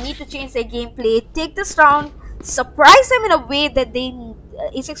 squad, they need to change their gameplay. Take this round, surprise them in a way that they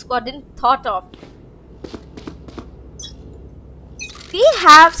E6 squad didn't thought of. We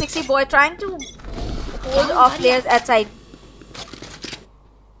have 60 Boy trying to hold off players at side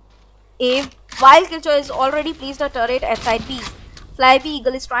A, while Killjoy is already placed a turret at side B. Flabby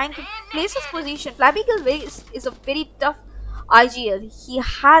Eagle is trying to place his position. Flabby Eagle is a very tough IGL. He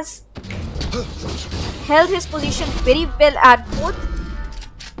has held his position very well at both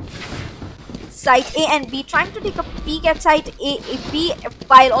side A and B, trying to take a peek at side B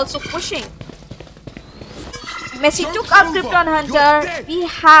while also pushing. Messi took out Krypton Hunter. We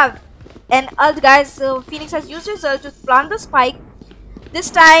have an ult, guys. Phoenix has used his ult to plant the spike. This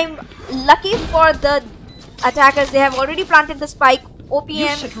time, lucky for the attackers, they have already planted the spike.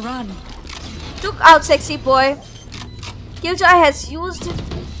 OPM took out Sexy Boy. Killjoy has used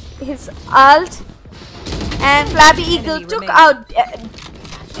his ult. And Flabby Eagle took out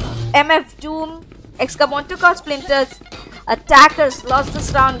MF Doom. Excabon took out Splinters. Attackers lost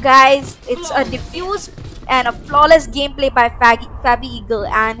this round, guys. It's a diffuse and a flawless gameplay by Flabby Eagle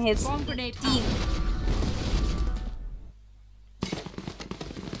and his team.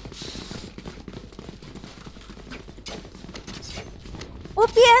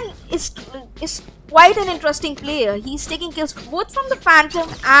 OPN is quite an interesting player. He's taking kills both from the Phantom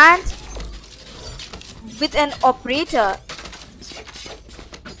and with an operator,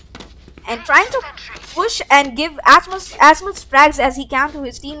 and trying to push and give as much frags as he can to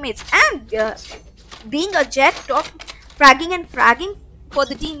his teammates, and being a Jet, top fragging and fragging for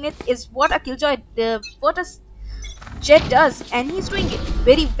the teammates is what a Killjoy Jet does, and he's doing it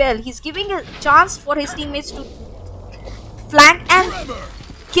very well. He's giving a chance for his teammates to flank and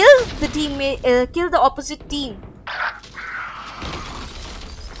kill the teammate, kill the opposite team.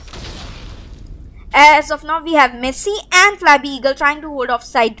 As of now, we have Messi and Flabby Eagle trying to hold off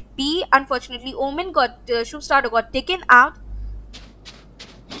side B. Unfortunately, Omen got Shoestarter got taken out.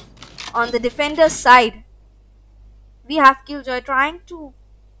 On the defender's side, we have Killjoy trying to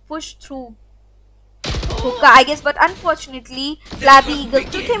push through Hookah, I guess, but unfortunately, Flabby Eagle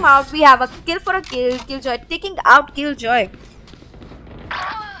took him out. We have a kill for a kill. Killjoy taking out Killjoy.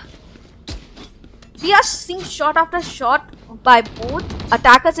 We are seeing shot after shot by both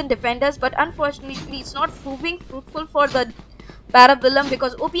attackers and defenders, but unfortunately it's not proving fruitful for the Parabellum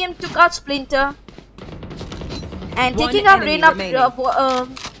because OPM took out Splinter, and taking out Reyna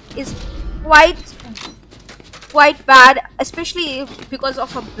is quite bad, especially because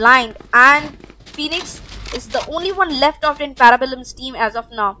of a blind, and Phoenix is the only one left out in Parabellum's team as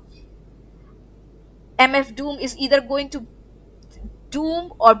of now. MF Doom is either going to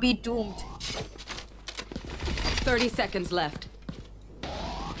doom or be doomed. 30 seconds left.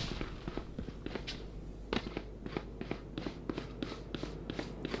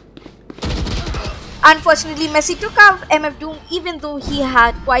 Unfortunately, Messi took out MF Doom even though he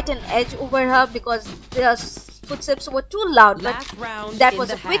had quite an edge over her because the footsteps were too loud. But that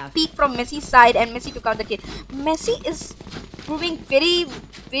was a quick peek from Messi's side and Messi took out the kill. Messi is proving very,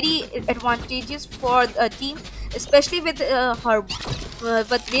 very advantageous for a team, especially with her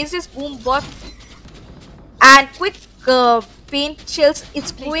Raze's boom bot and quick paint chills.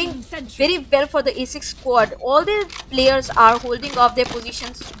 It's going very well for the A6 squad. All the players are holding off their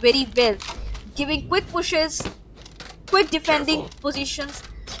positions very well, giving quick pushes, quick defending positions,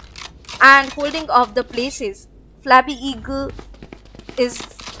 and holding of the places. Flabby Eagle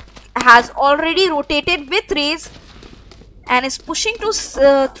has already rotated with Raze and is pushing to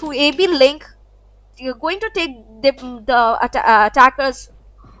through AB link. You're going to take the attackers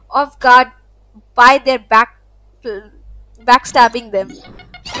off guard by their backstabbing them.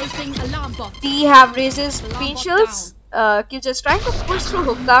 Placing alarm bot. They have Raze's pinchels. Just trying to push through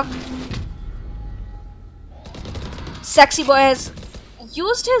hookah. Sexy Boy has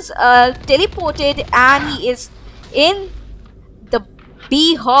used his teleported and he is in the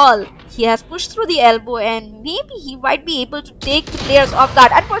B hall. He has pushed through the elbow and maybe he might be able to take the players off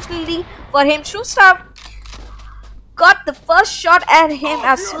guard. Unfortunately for him, Shoestar got the first shot at him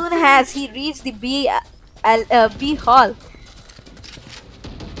as soon as he reached the B hall.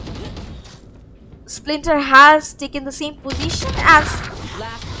 Splinter has taken the same position as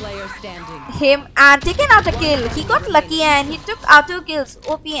Last player standing. him and taken out a kill. He got lucky and he took out 2 kills.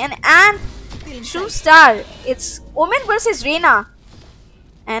 OPN and Shoestar. It's Omen versus Reyna.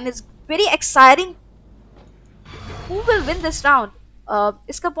 And it's very exciting. Who will win this round?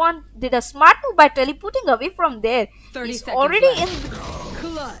 Iskabon did a smart move by teleporting away from there. 30 He's seconds already left. in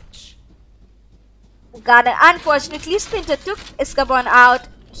Clutch. Garden. Unfortunately, Splinter took Iskabon out.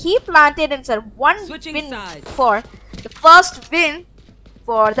 He planted and said one Switching win sides. for the first win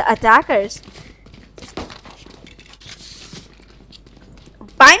for the attackers.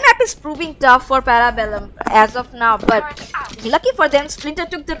 Map is proving tough for Parabellum as of now, but lucky for them, Splinter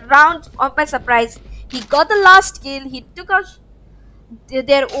took the round off by surprise. He got the last kill, he took out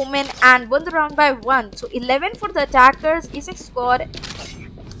their Omen and won the round by 1. So 11 for the attackers, E6 squad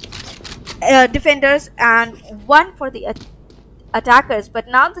defenders and 1 for the attackers. But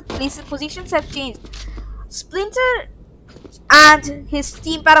now the positions have changed. Splinter and his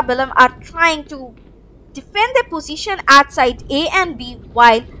team Parabellum are trying to defend their position at side A and B,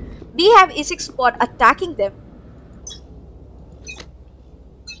 while we have E6 squad attacking them.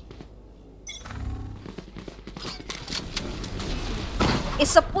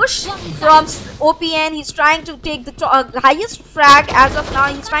 It's a push from OPN. He's trying to take the highest frag as of now.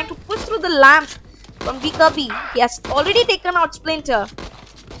 He's trying to push through the lamps from BKB. He has already taken out Splinter.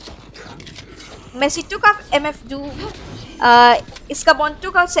 Messi took off MF Do. Iskabon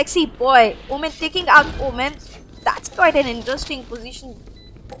took out Sexy Boy. Omen taking out Omen. That's quite an interesting position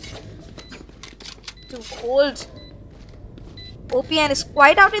to hold. OPN is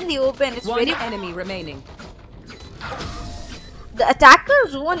quite out in the open. It's One very enemy remaining. the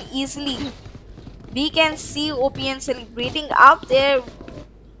attackers won easily. We can see OPN celebrating out there.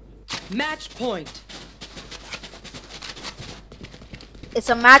 Match point. It's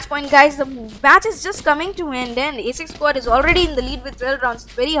a match point, guys. The match is just coming to an end. A6 squad is already in the lead with 12 rounds.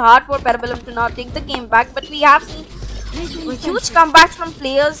 It's very hard for Parabellum to now take the game back, but we have seen huge comebacks from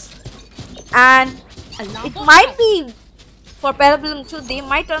players, and it might be for Parabellum too. They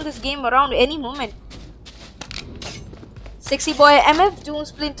might turn this game around any moment. Sexy Boy, MF Doom,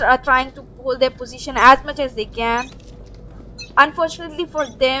 Splinter are trying to hold their position as much as they can. Unfortunately for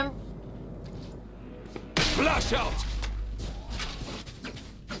them, Flash out!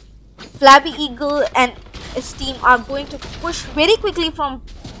 Flabby Eagle and his team are going to push very quickly from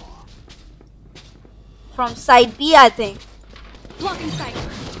side B, I think. Blocking sight.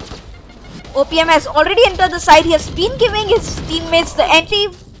 OPM has already entered the side. He has been giving his teammates the entry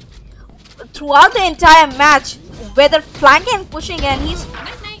throughout the entire match, whether flanking and pushing, and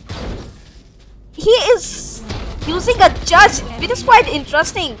he is using a judge, which is quite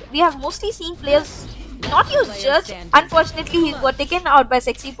interesting. We have mostly seen players not use judge. Unfortunately, he got taken out by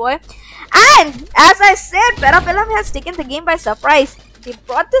Sexy Boy. And as I said, Parabellum has taken the game by surprise. They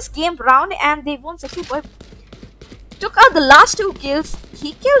brought this game round and they won. Sexy Boy took out the last 2 kills.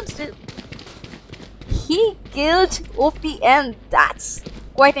 He killed OPM. That's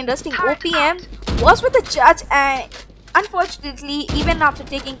quite interesting. OPM was with the judge, and unfortunately, even after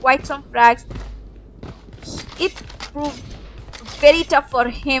taking quite some frags, it proved very tough for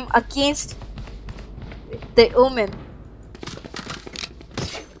him against the Omen.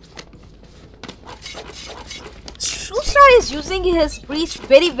 Shoestar is using his breach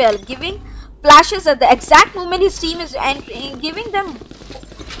very well, giving flashes at the exact moment his team is entering, giving them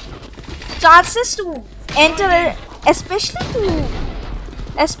chances to enter, especially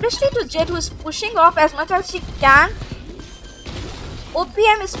to Jet, who is pushing off as much as she can.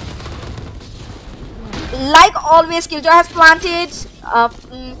 OPM is, like always, Killjoy has planted,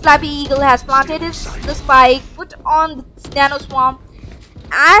 Flabby Eagle has planted the spike, put on the Nano Swarm,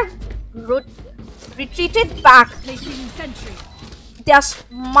 and retreated back. Placing sentry. They are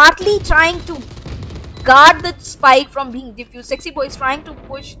smartly trying to guard the spike from being diffused. Sexy Boy is trying to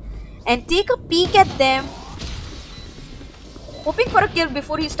push and take a peek at them, hoping for a kill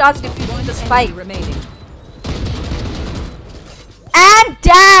before he starts defusing the spike. Enemy remaining. And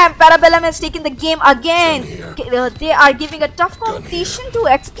damn, Parabellum has taken the game again. They are giving a tough competition to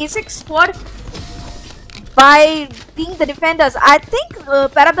A6 squad by being the defenders. I think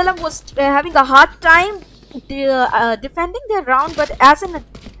Parabellum was having a hard time defending their round, but as an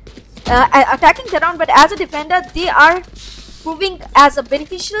attacking the round, but as a defender, they are proving as a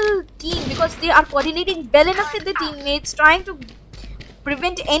beneficial team because they are coordinating well enough with the teammates, trying to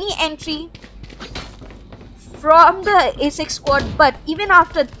prevent any entry from the A6 squad. But even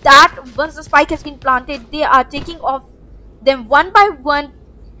after that, once the spike has been planted, they are taking off them one by one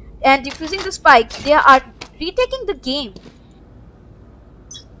and defusing the spike. They are retaking the game.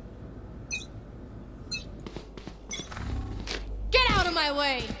 Get out of my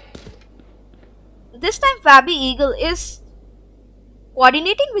way! This time Fabi Eagle is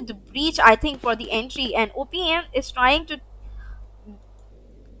coordinating with the breach, I think, for the entry, and OPM is trying to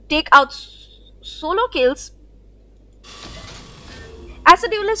take out solo kills. As a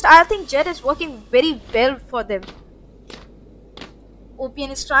duelist, I think Jet is working very well for them.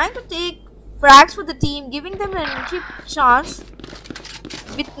 OPN is trying to take frags for the team, giving them an entry chance,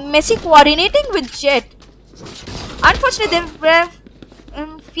 with Messi coordinating with Jet. Unfortunately,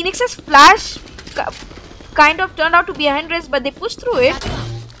 Phoenix's flash kind of turned out to be a hand race, but they pushed through it.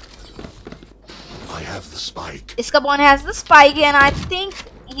 I have the spike. Iskabon has the spike, and I think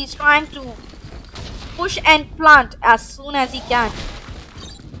he's trying to push and plant as soon as he can.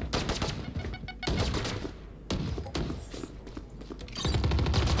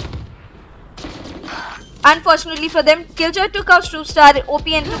 Unfortunately for them, Killjoy took out Star.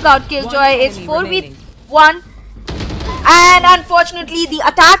 OPN took out Killjoy. It's 4v1. And unfortunately, the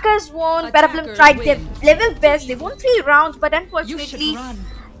attackers won. Parabellum tried their level best. They won 3 rounds, but unfortunately,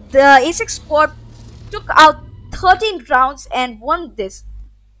 the A6 squad took out 13 rounds and won this.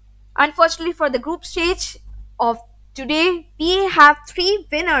 Unfortunately for the group stage of today, we have 3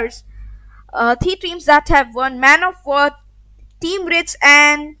 winners. 3 teams that have won: Man of War, Team Ritz,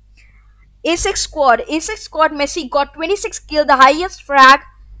 and A6 squad. A6 squad Messi got 26 kills, the highest frag,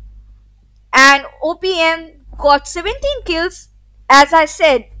 and OPN got 17 kills. As I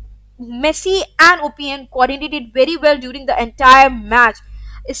said, Messi and OPN coordinated very well during the entire match.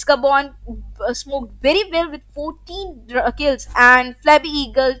 Iskabon smoked very well with 14 kills, and Flabby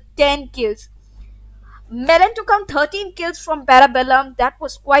Eagle 10 kills. Melon took out 13 kills from Parabellum. That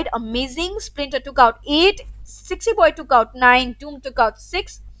was quite amazing. Splinter took out 8. Sixy Boy took out 9. Doom took out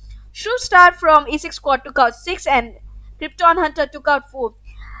 6. Star from A6 squad took out 6, and Krypton Hunter took out 4.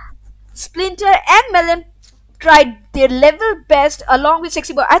 Splinter and Melon tried their level best along with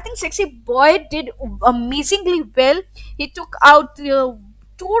Sexy Boy. I think Sexy Boy did amazingly well. He took out 2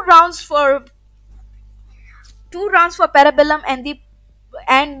 rounds for Parabellum,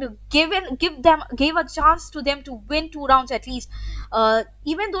 and gave a chance to them to win 2 rounds at least.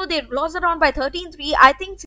 Even though they lost the round by 13-3, I think